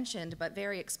 well-intentioned but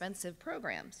very expensive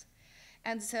programs.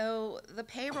 And so the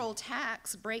payroll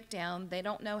tax breakdown, they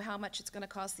don't know how much it's going to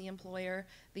cost the employer,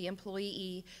 the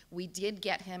employee. We did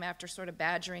get him, after sort of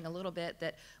badgering a little bit,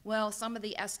 that, well, some of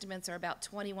the estimates are about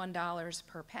 $21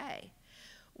 per pay.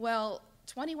 Well,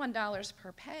 $21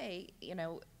 per pay, you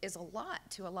know, is a lot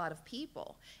to a lot of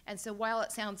people. And so while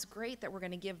it sounds great that we're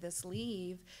going to give this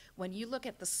leave, when you look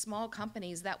at the small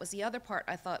companies, that was the other part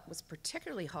I thought was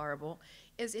particularly horrible,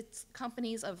 is it's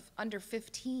companies of under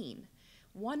 15.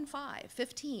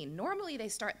 15. Normally they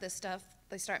start this stuff,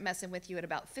 they start messing with you at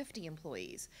about 50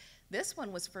 employees. This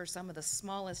one was for some of the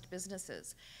smallest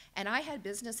businesses. And I had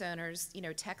business owners, you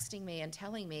know, texting me and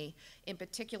telling me, in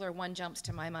particular, one jumps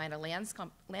to my mind, a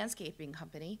landscaping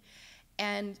company,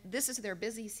 and this is their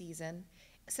busy season.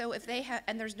 So if they have,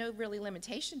 and there's no really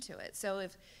limitation to it. So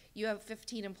if you have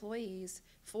 15 employees,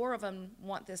 4 of them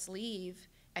want this leave,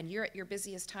 and you're at your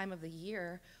busiest time of the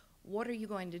year, what are you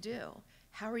going to do?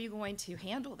 How are you going to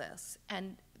handle this?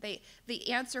 And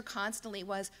the answer constantly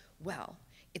was, well,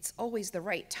 it's always the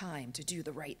right time to do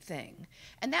the right thing.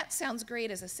 And that sounds great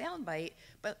as a soundbite,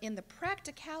 but in the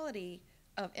practicality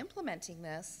of implementing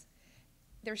this,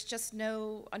 there's just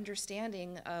no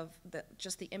understanding of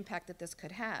just the impact that this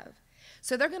could have.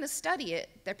 So they're going to study it.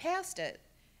 They're past it.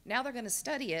 Now they're going to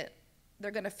study it.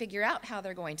 They're going to figure out how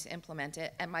they're going to implement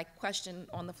it. And my question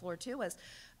on the floor, too, was,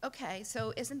 okay,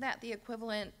 so isn't that the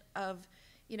equivalent of,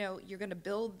 you know, you're going to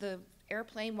build the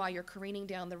airplane while you're careening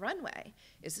down the runway?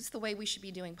 Is this the way we should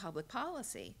be doing public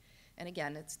policy? And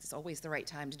again, it's always the right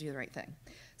time to do the right thing.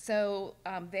 So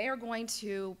they are going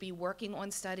to be working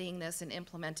on studying this and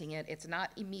implementing it. It's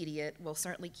not immediate. We'll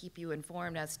certainly keep you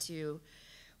informed as to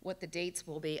what the dates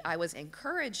will be. I was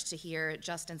encouraged to hear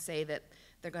Justin say that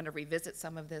they're going to revisit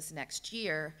some of this next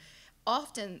year.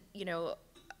 Often, you know,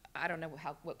 I don't know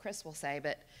what Chris will say,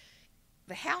 but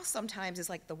the House sometimes is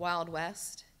like the Wild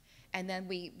West, and then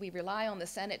we rely on the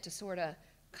Senate to sort of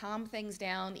calm things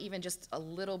down even just a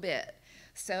little bit.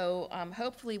 So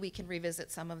hopefully we can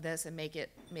revisit some of this and make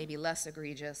it maybe less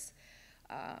egregious.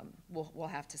 We'll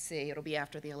have to see. It'll be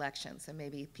after the election, so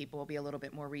maybe people will be a little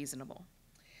bit more reasonable.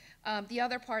 The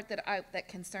other part that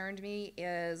concerned me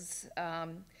is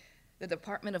the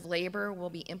Department of Labor will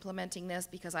be implementing this,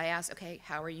 because I asked, okay,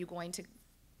 how are you going to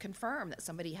confirm that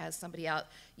somebody has somebody out?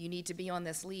 You need to be on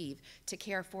this leave to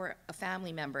care for a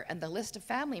family member, and the list of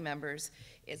family members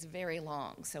is very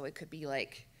long, so it could be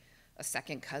like a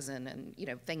second cousin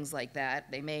and things like that.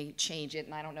 They may change it,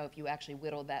 and I don't know if you actually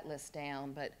whittled that list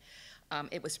down, but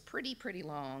it was pretty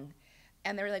long.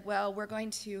 And they're like, well, we're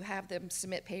going to have them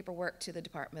submit paperwork to the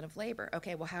Department of Labor.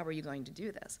 Okay, well, how are you going to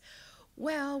do this?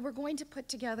 Well, we're going to put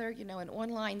together, an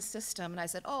online system. And I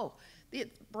said, oh,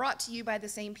 it's brought to you by the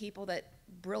same people that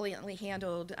brilliantly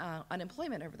handled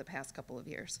unemployment over the past couple of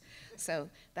years. So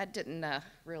that didn't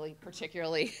really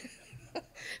particularly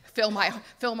fill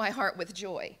my heart with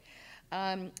joy.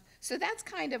 So that's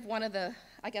kind of one of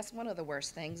the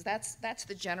worst things. That's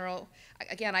the general.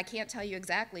 Again, I can't tell you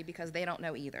exactly because they don't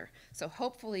know either. So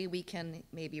hopefully we can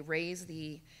maybe raise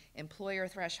the employer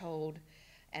threshold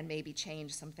and maybe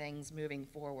change some things moving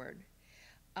forward.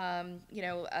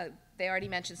 They already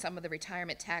mentioned some of the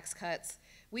retirement tax cuts.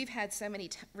 We've had so many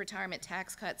retirement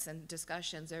tax cuts and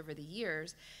discussions over the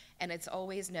years, and it's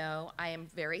always no. I am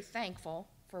very thankful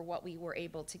for what we were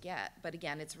able to get, but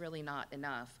again, it's really not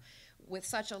enough. With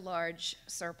such a large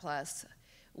surplus,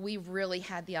 we really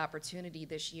had the opportunity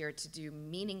this year to do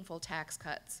meaningful tax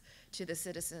cuts to the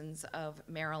citizens of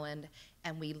Maryland,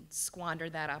 and we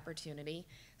squandered that opportunity.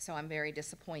 So I'm very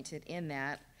disappointed in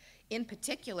that. In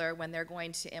particular, when they're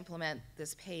going to implement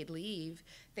this paid leave,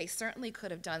 they certainly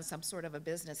could have done some sort of a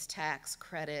business tax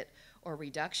credit or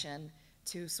reduction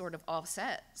to sort of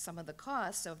offset some of the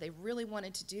costs. So if they really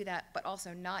wanted to do that, but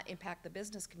also not impact the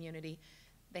business community,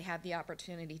 they had the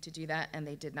opportunity to do that, and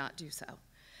they did not do so.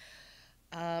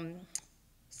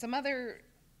 Some other,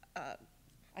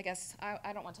 I guess,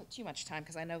 I don't want to take too much time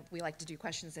because I know we like to do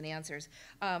questions and answers.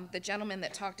 The gentleman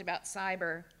that talked about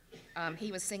cyber,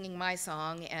 he was singing my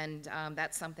song, and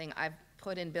that's something I've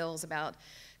put in bills about.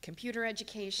 Computer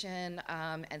education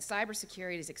and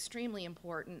cybersecurity is extremely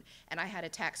important, and I had a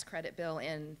tax credit bill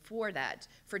in for that,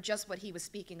 for just what he was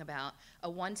speaking about, a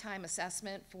one-time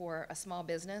assessment for a small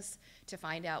business to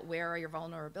find out where are your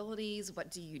vulnerabilities,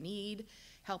 what do you need,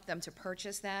 help them to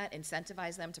purchase that,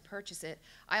 incentivize them to purchase it.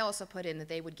 I also put in that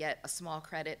they would get a small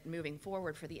credit moving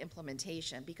forward for the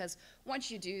implementation, because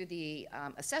once you do the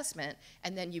assessment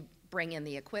and then you bring in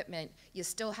the equipment, you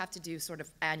still have to do sort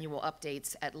of annual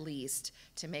updates at least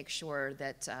to make sure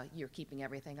that you're keeping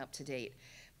everything up to date.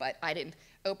 But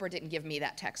Oprah didn't give me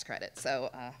that tax credit, so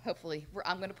hopefully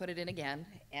I'm going to put it in again,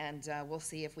 and we'll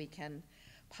see if we can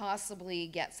possibly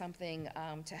get something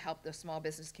to help the small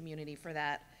business community for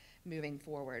that moving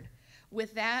forward.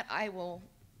 With that, I will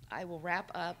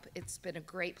wrap up. It's been a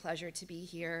great pleasure to be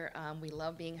here. We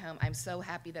love being home. I'm so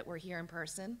happy that we're here in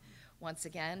person once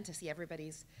again to see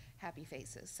everybody's happy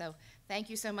faces. So thank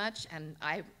you so much, and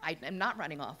I am not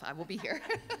running off. I will be here.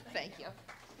 Thank you.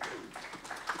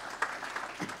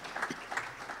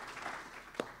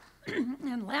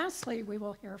 And lastly, we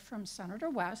will hear from Senator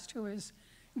West, who is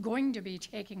going to be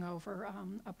taking over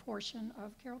a portion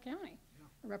of Carroll County,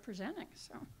 representing.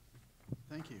 So,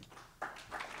 thank you.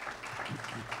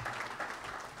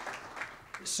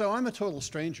 So I'm a total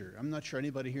stranger. I'm not sure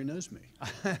anybody here knows me.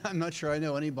 I'm not sure I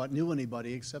knew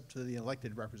anybody except the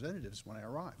elected representatives when I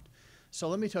arrived. So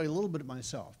let me tell you a little bit about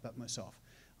myself.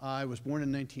 I was born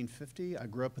in 1950. I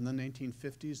grew up in the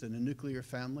 1950s in a nuclear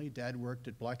family. Dad worked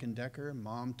at Black & Decker.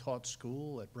 Mom taught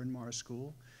school at Bryn Mawr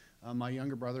School. My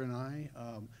younger brother and I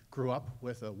grew up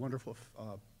with a wonderful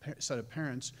set of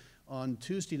parents. On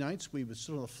Tuesday nights, we would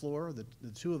sit on the floor, the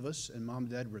two of us, and Mom and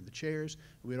Dad were in the chairs.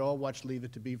 We'd all watch Leave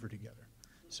It to Beaver together.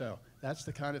 So that's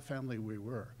the kind of family we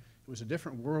were. It was a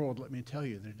different world, let me tell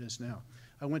you, than it is now.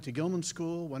 I went to Gilman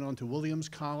School, went on to Williams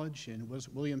College in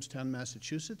Williamstown,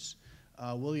 Massachusetts.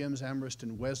 Williams, Amherst,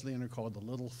 and Wesleyan are called the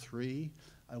Little Three.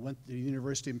 I went to the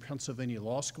University of Pennsylvania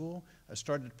Law School. I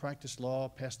started to practice law,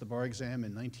 passed the bar exam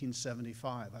in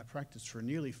 1975. I practiced for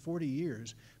nearly 40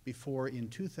 years before, in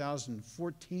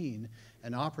 2014,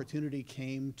 an opportunity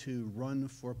came to run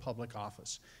for public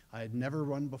office. I had never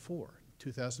run before.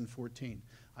 2014.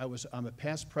 I'm a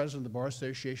past president of the Bar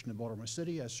Association of Baltimore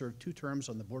City. I served 2 terms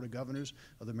on the Board of Governors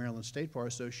of the Maryland State Bar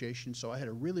Association, so I had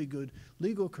a really good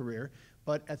legal career.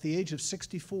 But at the age of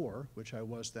 64, which I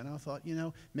was then, I thought, you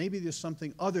know, maybe there's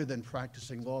something other than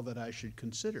practicing law that I should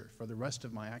consider for the rest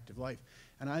of my active life.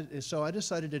 And so I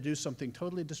decided to do something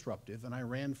totally disruptive, and I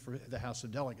ran for the House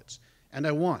of Delegates. And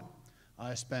I won.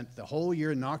 I spent the whole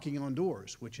year knocking on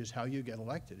doors, which is how you get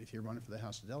elected if you're running for the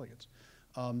House of Delegates.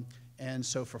 And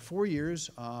so for 4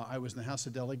 years, I was in the House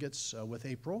of Delegates with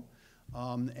April.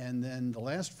 And then the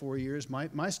last 4 years,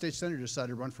 my state senator decided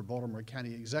to run for Baltimore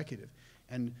County Executive.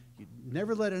 And you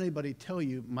never let anybody tell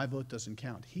you my vote doesn't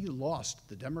count. He lost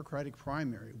the Democratic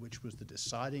primary, which was the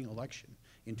deciding election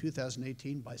in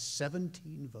 2018, by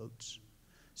 17 votes.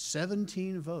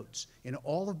 17 votes in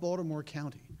all of Baltimore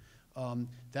County.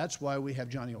 That's why we have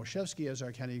Johnny Olszewski as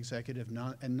our county executive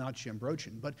and not Jim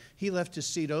Brochin. But he left his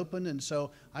seat open, and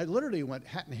so I literally went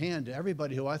hat in hand to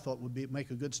everybody who I thought would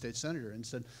make a good state senator and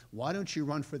said, why don't you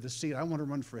run for the seat? I want to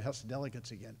run for House of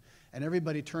Delegates again. And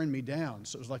everybody turned me down,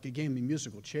 so it was like a game of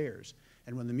musical chairs.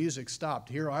 And when the music stopped,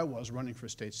 here I was running for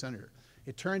state senator.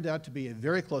 It turned out to be a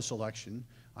very close election.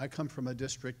 I come from a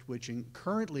district which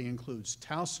currently includes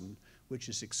Towson, which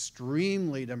is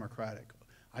extremely Democratic.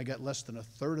 I got less than a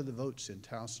third of the votes in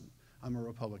Towson. I'm a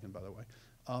Republican, by the way.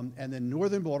 And then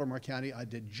northern Baltimore County, I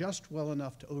did just well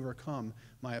enough to overcome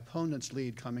my opponent's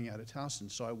lead coming out of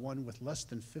Towson, so I won with less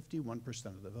than 51%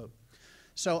 of the vote.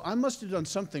 So I must have done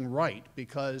something right,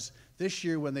 because this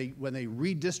year when they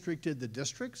redistricted the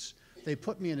districts, they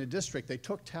put me in a district. They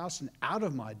took Towson out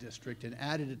of my district and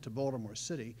added it to Baltimore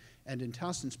City, and in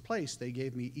Towson's place, they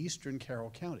gave me eastern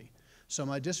Carroll County. So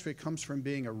my district comes from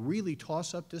being a really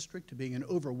toss-up district to being an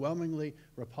overwhelmingly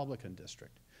Republican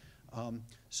district. I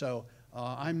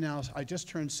just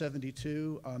turned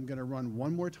 72. I'm going to run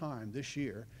one more time this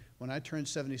year. When I turn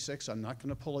 76, I'm not going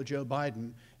to pull a Joe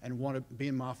Biden and want to be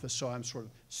in my office, so I'm sort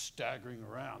of staggering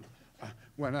around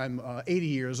when I'm 80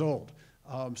 years old.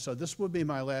 So this will be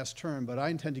my last term, but I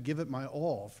intend to give it my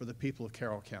all for the people of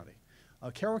Carroll County.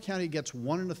 Carroll County gets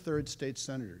 1 1/3 state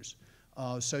senators.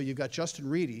 So you've got Justin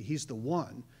Reedy, he's the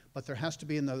one, but there has to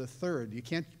be another third. You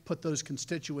can't put those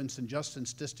constituents in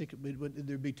Justin's district,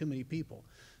 there'd be too many people.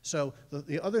 So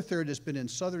the other third has been in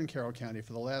southern Carroll County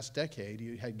for the last decade.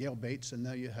 You had Gail Bates, and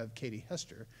now you have Katie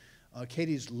Hester.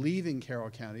 Katie's leaving Carroll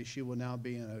County. She will now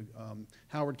be in a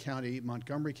Howard County,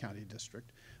 Montgomery County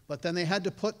district. But then they had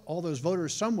to put all those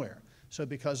voters somewhere. So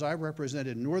because I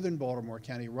represented northern Baltimore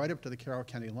County right up to the Carroll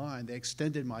County line, they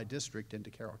extended my district into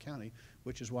Carroll County,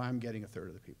 which is why I'm getting a third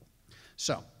of the people.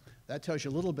 So that tells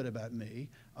you a little bit about me.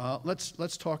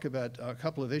 Let's talk about a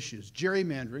couple of issues.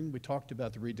 Gerrymandering, we talked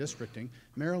about the redistricting.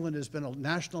 Maryland has been a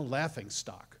national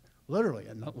laughingstock, literally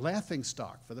a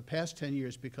laughingstock for the past 10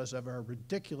 years because of our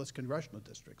ridiculous congressional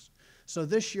districts. So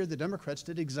this year, the Democrats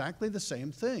did exactly the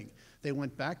same thing. They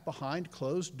went back behind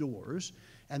closed doors,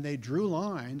 and they drew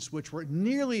lines which were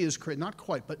nearly as not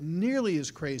quite, but nearly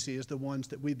as crazy as the ones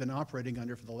that we've been operating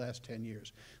under for the last 10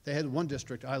 years. They had one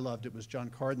district I loved. It was John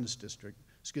Carden's district.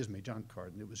 Excuse me, John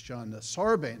Carden. It was John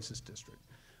Sarbanes' district,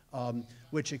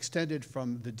 which extended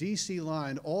from the D.C.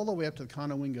 line all the way up to the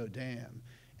Conowingo Dam,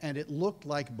 and it looked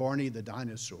like Barney the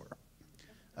dinosaur.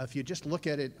 If you just look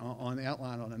at it on the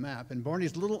outline on a map, and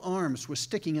Barney's little arms were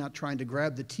sticking out trying to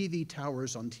grab the TV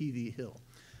towers on TV Hill.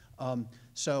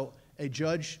 So a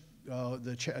judge,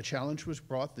 a challenge was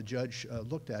brought, the judge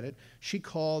looked at it. She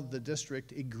called the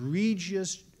district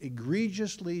egregiously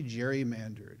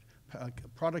gerrymandered, a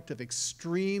product of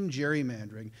extreme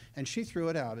gerrymandering, and she threw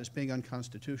it out as being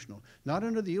unconstitutional, not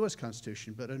under the U.S.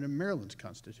 Constitution, but under Maryland's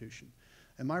Constitution.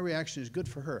 And my reaction is good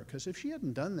for her, because if she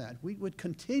hadn't done that, we would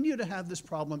continue to have this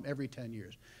problem every 10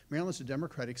 years. Maryland's a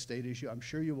Democratic state, as I'm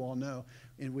sure you all know,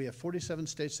 and we have 47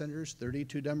 state senators,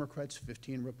 32 Democrats,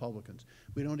 15 Republicans.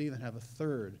 We don't even have a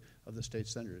third of the state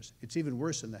senators. It's even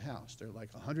worse in the House. There are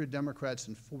like 100 Democrats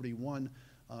and 41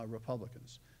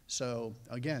 Republicans. So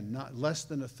again, not less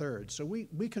than a third. So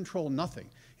we control nothing.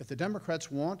 If the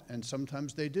Democrats want, and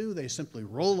sometimes they do, they simply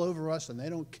roll over us and they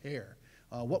don't care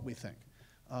what we think.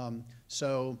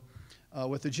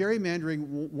 With the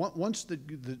gerrymandering, once the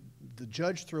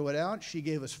judge threw it out, she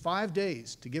gave us 5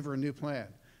 days to give her a new plan,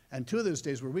 and 2 of those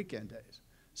days were weekend days.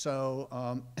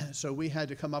 So we had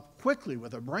to come up quickly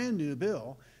with a brand new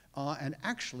bill, and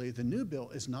actually the new bill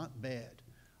is not bad.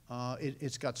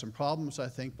 It's got some problems, I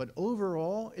think, but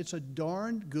overall it's a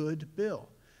darn good bill.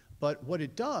 But what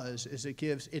it does is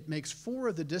it makes 4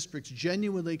 of the districts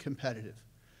genuinely competitive.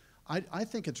 I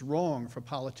think it's wrong for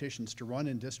politicians to run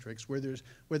in districts where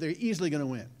they're easily going to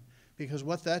win, because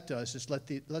what that does is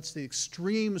lets the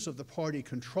extremes of the party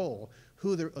control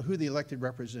who the elected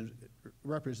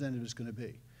representative is going to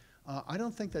be. I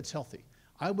don't think that's healthy.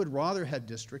 I would rather have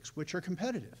districts which are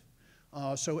competitive.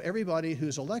 So everybody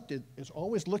who's elected is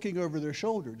always looking over their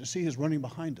shoulder to see who's running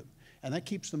behind them. And that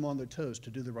keeps them on their toes to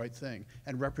do the right thing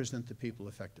and represent the people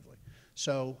effectively.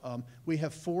 So we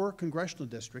have 4 congressional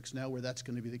districts now where that's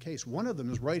going to be the case. One of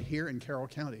them is right here in Carroll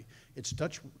County. It's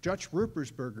Dutch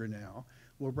Rupersberger now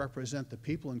will represent the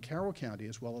people in Carroll County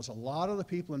as well as a lot of the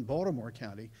people in Baltimore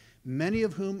County, many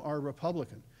of whom are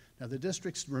Republican. Now the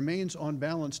district remains on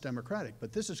balance Democratic,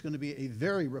 but this is going to be a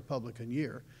very Republican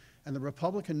year. And the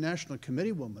Republican National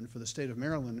Committee woman for the state of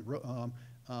Maryland,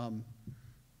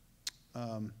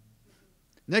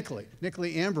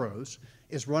 Nicolay Ambrose,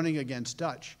 is running against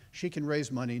Dutch. She can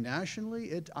raise money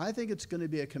nationally. I think it's going to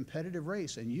be a competitive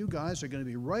race, and you guys are going to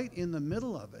be right in the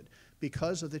middle of it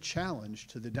because of the challenge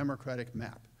to the Democratic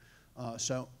map.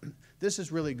 So this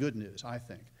is really good news, I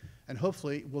think. And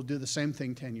hopefully we'll do the same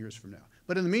thing 10 years from now.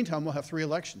 But in the meantime, we'll have 3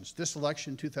 elections, this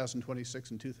election,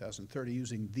 2026 and 2030,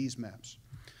 using these maps.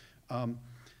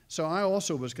 So I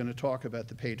also was going to talk about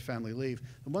the paid family leave.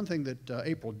 The one thing that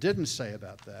April didn't say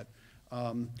about that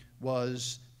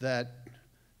was that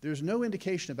there's no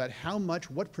indication about how much,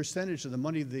 what percentage of the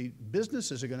money the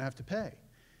businesses are going to have to pay.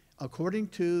 According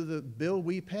to the bill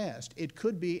we passed, it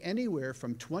could be anywhere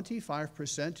from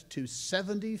 25% to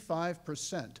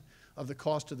 75% of the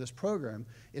cost of this program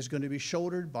is going to be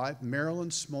shouldered by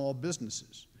Maryland's small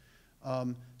businesses.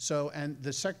 And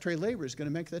the Secretary of Labor is going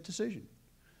to make that decision.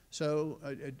 So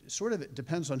it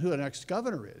depends on who the next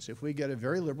governor is. If we get a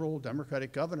very liberal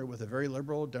Democratic governor with a very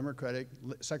liberal Democratic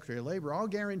Secretary of Labor, I'll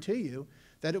guarantee you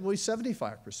that it will be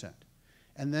 75%.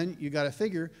 And then you got to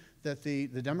figure that the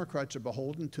Democrats are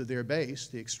beholden to their base,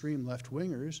 the extreme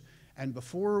left-wingers, and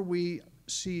before we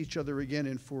see each other again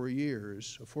in 4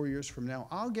 years, or 4 years from now,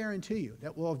 I'll guarantee you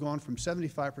that we'll have gone from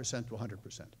 75% to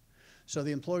 100%. So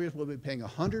the employers will be paying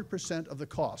 100% of the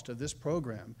cost of this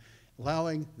program,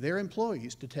 allowing their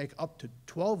employees to take up to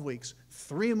 12 weeks,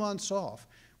 3 months off,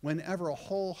 whenever a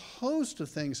whole host of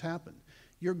things happen.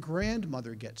 Your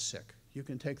grandmother gets sick, you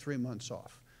can take 3 months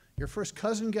off. Your first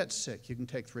cousin gets sick, you can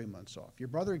take 3 months off. Your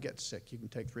brother gets sick, you can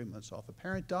take 3 months off. A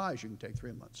parent dies, you can take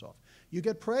 3 months off. You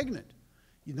get pregnant.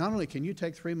 Not only can you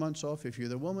take 3 months off, if you're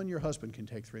the woman, your husband can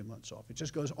take 3 months off. It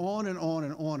just goes on and on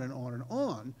and on and on and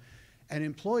on. And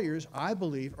employers, I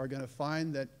believe, are going to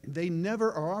find that they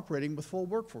never are operating with full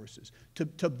workforces.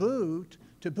 To boot,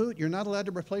 you're not allowed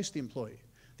to replace the employee.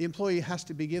 The employee has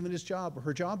to be given his job or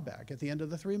her job back at the end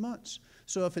of the 3 months.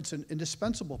 So if it's an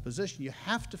indispensable position, you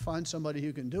have to find somebody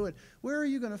who can do it. Where are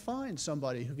you going to find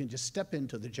somebody who can just step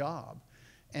into the job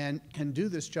and can do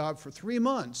this job for 3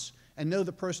 months and know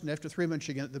the person after 3 months,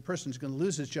 the person's going to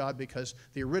lose his job because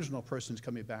the original person's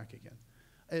coming back again?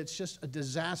 It's just a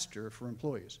disaster for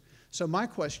employees. So my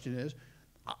question is,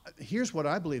 here's what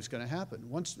I believe is going to happen.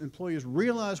 Once employers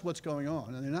realize what's going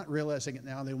on, and they're not realizing it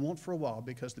now, they won't for a while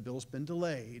because the bill's been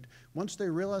delayed. Once they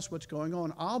realize what's going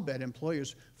on, I'll bet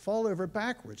employers fall over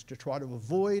backwards to try to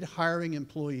avoid hiring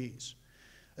employees,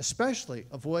 especially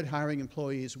avoid hiring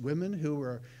employees, women who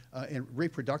are in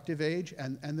reproductive age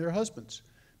and their husbands,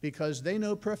 because they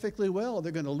know perfectly well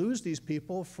they're going to lose these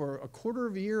people for a quarter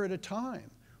of a year at a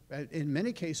time. In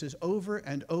many cases, over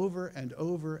and over and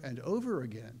over and over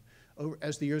again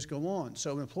as the years go on.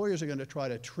 So employers are going to try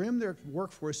to trim their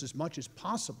workforce as much as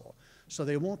possible so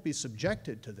they won't be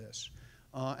subjected to this.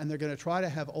 And they're going to try to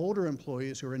have older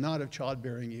employees who are not of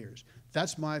childbearing years.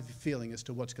 That's my feeling as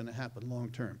to what's going to happen long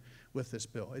term with this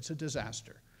bill. It's a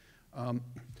disaster. Let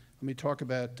me talk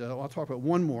about, I'll talk about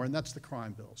one more, and that's the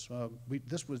crime bills.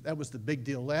 That was the big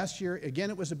deal last year. Again,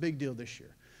 it was a big deal this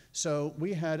year. So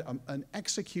we had an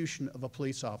execution of a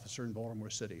police officer in Baltimore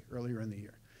City earlier in the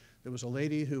year. There was a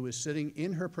lady who was sitting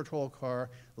in her patrol car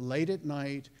late at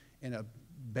night in a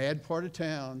bad part of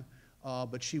town,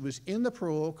 but she was in the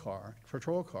patrol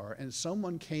car, and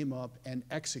someone came up and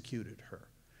executed her.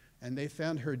 And they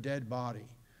found her dead body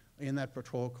in that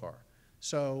patrol car.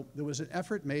 So there was an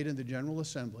effort made in the General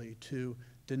Assembly to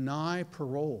deny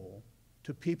parole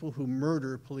to people who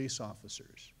murder police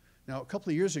officers. Now, a couple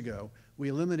of years ago, we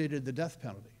eliminated the death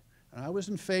penalty, and I was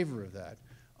in favor of that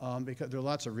because there are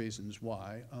lots of reasons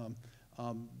why.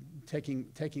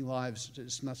 Taking lives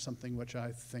is not something which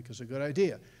I think is a good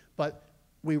idea, but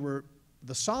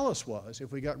the solace was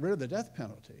if we got rid of the death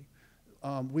penalty,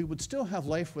 we would still have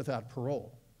life without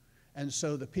parole, and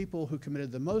so the people who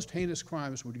committed the most heinous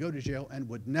crimes would go to jail and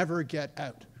would never get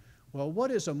out. Well,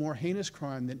 what is a more heinous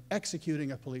crime than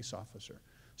executing a police officer?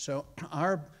 So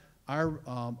our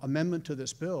amendment to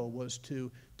this bill was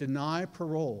to deny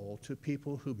parole to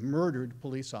people who murdered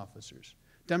police officers.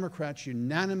 Democrats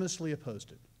unanimously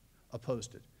opposed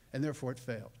it, and therefore it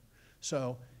failed.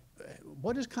 So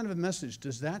what is kind of a message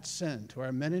does that send to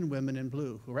our men and women in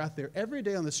blue who are out there every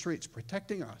day on the streets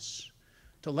protecting us,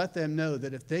 to let them know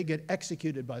that if they get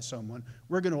executed by someone,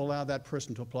 we're going to allow that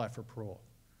person to apply for parole?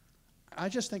 I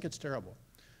just think it's terrible.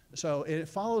 So it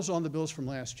follows on the bills from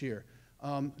last year.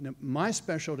 My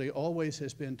specialty always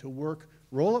has been to work,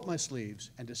 roll up my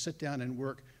sleeves, and to sit down and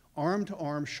work arm to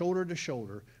arm, shoulder to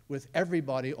shoulder with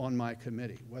everybody on my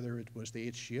committee, whether it was the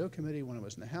HGO committee when I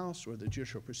was in the House or the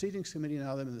Judicial Proceedings Committee,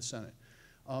 now I'm in the Senate.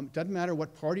 Doesn't matter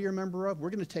what party you're a member of, we're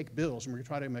going to take bills and we're going to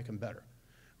try to make them better.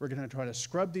 We're going to try to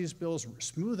scrub these bills,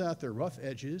 smooth out their rough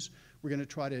edges. We're going to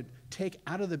try to take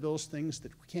out of the bills things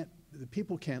that the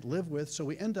people can't live with, so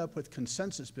we end up with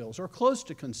consensus bills or close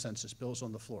to consensus bills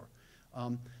on the floor.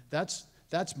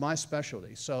 That's my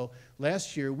specialty. So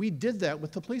last year we did that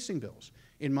with the policing bills.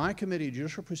 In my committee,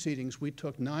 Judicial Proceedings, we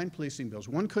took 9 policing bills.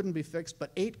 1 couldn't be fixed,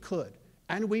 but 8 could,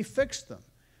 and we fixed them.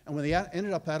 And when they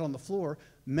ended up out on the floor,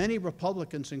 many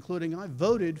Republicans, including I,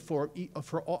 voted for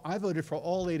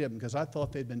all 8 of them because I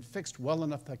thought they'd been fixed well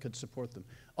enough that I could support them.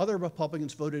 Other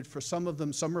Republicans voted for some of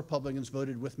them. Some Republicans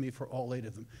voted with me for all 8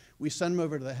 of them. We sent them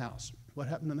over to the House. What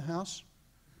happened in the House?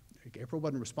 April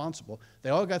wasn't responsible.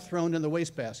 They all got thrown in the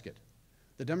wastebasket.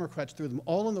 The Democrats threw them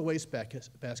all in the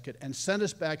wastebasket and sent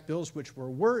us back bills which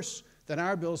were worse than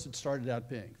our bills had started out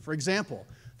being. For example,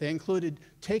 they included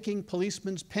taking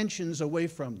policemen's pensions away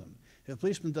from them. If a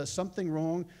policeman does something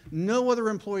wrong, no other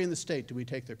employee in the state do we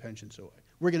take their pensions away.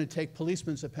 We're going to take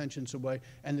policemen's pensions away,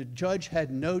 and the judge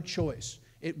had no choice.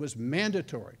 It was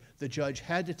mandatory. The judge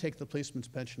had to take the policeman's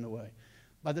pension away.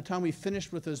 By the time we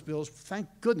finished with those bills, thank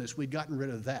goodness we'd gotten rid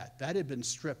of that. That had been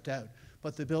stripped out.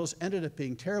 But the bills ended up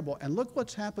being terrible. And look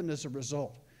what's happened as a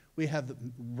result. We have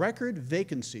record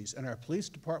vacancies in our police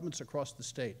departments across the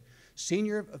state.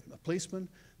 Senior policemen,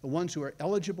 the ones who are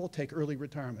eligible, take early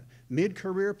retirement.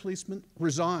 Mid-career policemen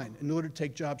resign in order to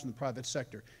take jobs in the private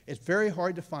sector. It's very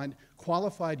hard to find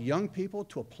qualified young people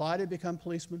to apply to become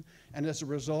policemen, and as a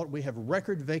result, we have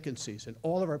record vacancies in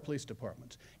all of our police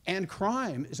departments. And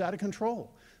crime is out of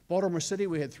control. Baltimore City,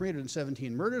 we had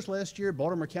 317 murders last year.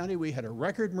 Baltimore County, we had a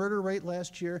record murder rate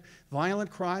last year. Violent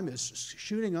crime is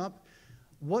shooting up.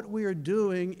 What we are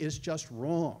doing is just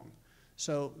wrong.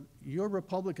 So your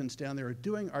Republicans down there are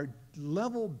doing our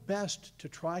level best to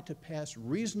try to pass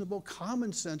reasonable,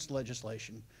 common sense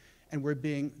legislation, and we're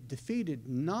being defeated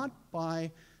not by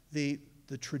the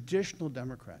traditional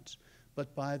Democrats,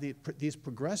 but by these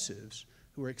progressives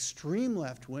who are extreme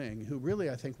left-wing, who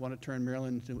really, I think, want to turn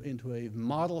Maryland into a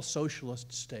model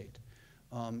socialist state.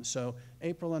 So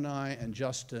April and I and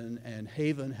Justin and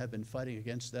Haven have been fighting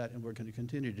against that, and we're going to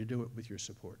continue to do it with your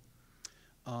support.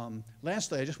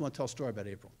 Lastly, I just want to tell a story about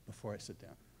April before I sit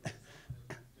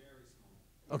down.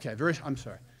 Okay, I'm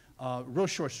sorry. Real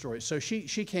short story. So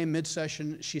she came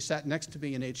mid-session. She sat next to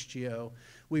me in HGO.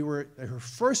 Her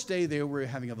first day there, we were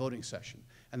having a voting session.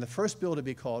 And the first bill to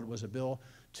be called was a bill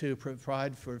to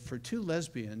provide for 2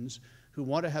 lesbians who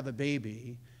want to have a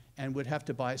baby and would have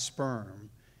to buy sperm.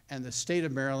 And the state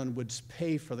of Maryland would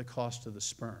pay for the cost of the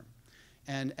sperm.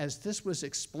 And as this was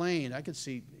explained, I could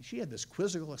see she had this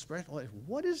quizzical expression, like,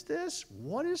 what is this?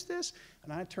 What is this?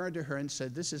 And I turned to her and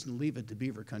said, this isn't Leave It to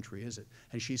Beaver Country, is it?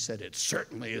 And she said, it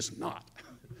certainly is not.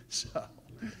 So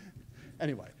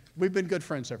anyway, we've been good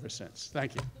friends ever since.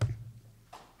 Thank you.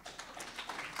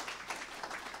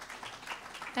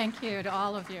 Thank you to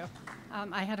all of you.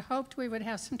 I had hoped we would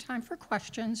have some time for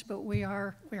questions, but we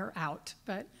are out.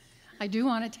 But I do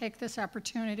want to take this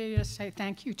opportunity to say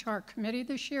thank you to our committee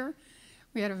this year.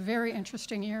 We had a very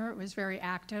interesting year. It was very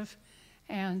active,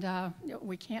 and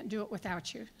we can't do it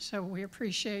without you. So we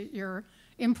appreciate your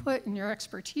input and your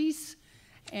expertise.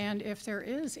 And if there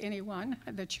is anyone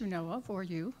that you know of, or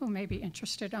you, who may be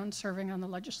interested in serving on the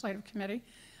legislative committee,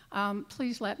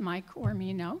 please let Mike or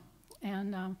me know.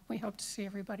 And we hope to see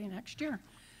everybody next year.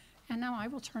 And now I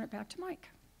will turn it back to Mike.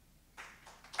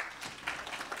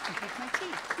 I'll take my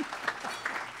tea.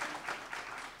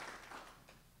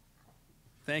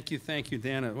 Thank you,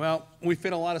 Danna. Well, we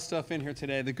fit a lot of stuff in here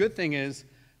today. The good thing is,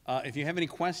 if you have any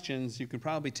questions, you can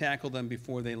probably tackle them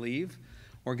before they leave,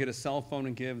 or get a cell phone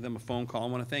and give them a phone call.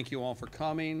 I want to thank you all for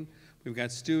coming. We've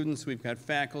got students, we've got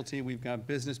faculty, we've got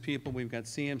business people, we've got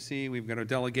CMC, we've got our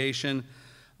delegation,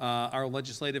 our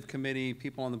legislative committee,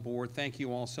 people on the board. Thank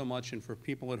you all so much, and for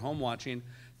people at home watching,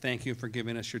 thank you for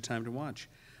giving us your time to watch.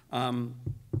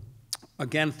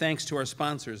 Again, thanks to our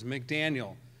sponsors,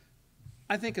 McDaniel.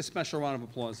 I think a special round of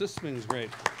applause. This thing is great.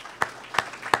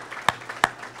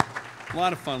 A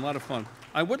lot of fun, a lot of fun.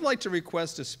 I would like to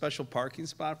request a special parking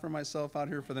spot for myself out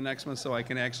here for the next one so I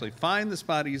can actually find the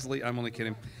spot easily. I'm only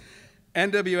kidding.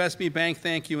 NWSB Bank,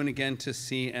 thank you, and again to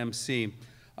CMC.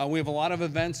 We have a lot of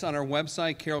events on our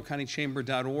website,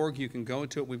 carrollcountychamber.org. You can go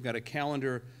to it. We've got a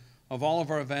calendar of all of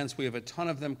our events. We have a ton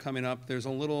of them coming up. There's a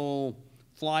little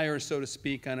flyer, so to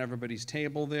speak, on everybody's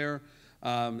table there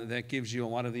that gives you a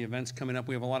lot of the events coming up.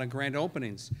 We have a lot of grand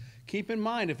openings. Keep in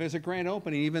mind, if there's a grand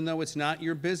opening, even though it's not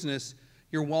your business,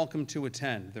 you're welcome to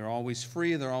attend. They're always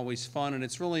free, they're always fun, and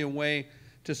it's really a way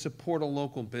to support a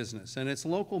local business. And it's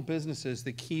local businesses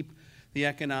that keep the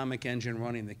economic engine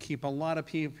running, that keep a lot of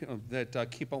people,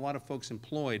 that keep a lot of folks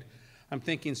employed. I'm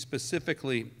thinking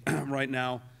specifically right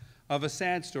now of a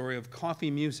sad story of Coffee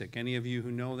Music. Any of you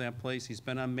who know that place, he's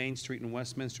been on Main Street in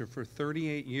Westminster for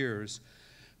 38 years.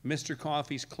 Mr.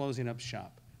 Coffee's closing up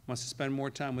shop. Wants to spend more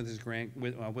time with his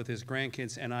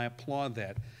grandkids, and I applaud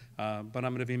that. But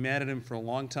I'm going to be mad at him for a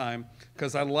long time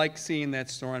because I like seeing that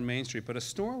store on Main Street. But a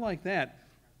store like that,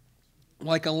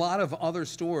 like a lot of other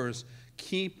stores,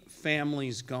 keep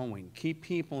families going, keep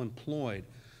people employed.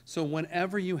 So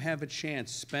whenever you have a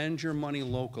chance, spend your money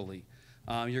locally.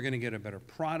 You're going to get a better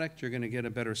product, you're going to get a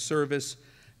better service,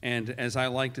 and as I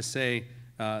like to say,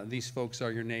 these folks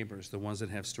are your neighbors, the ones that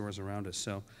have stores around us.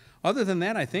 So other than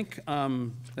that, I think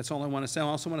that's all I want to say. I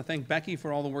also want to thank Becky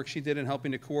for all the work she did in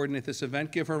helping to coordinate this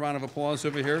event. Give her a round of applause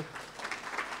over here.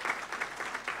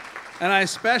 And I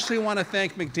especially want to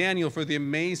thank McDaniel for the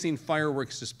amazing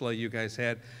fireworks display you guys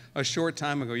had a short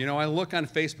time ago. You know, I look on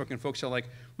Facebook and folks are like,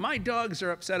 my dogs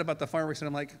are upset about the fireworks. And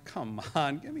I'm like, come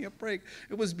on, give me a break.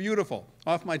 It was beautiful.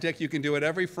 Off my deck, you can do it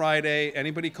every Friday.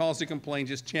 Anybody calls to complain,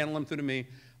 just channel them through to me.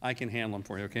 I can handle them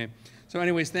for you, okay? So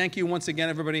anyways, thank you once again,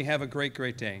 everybody. Have a great,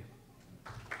 great day.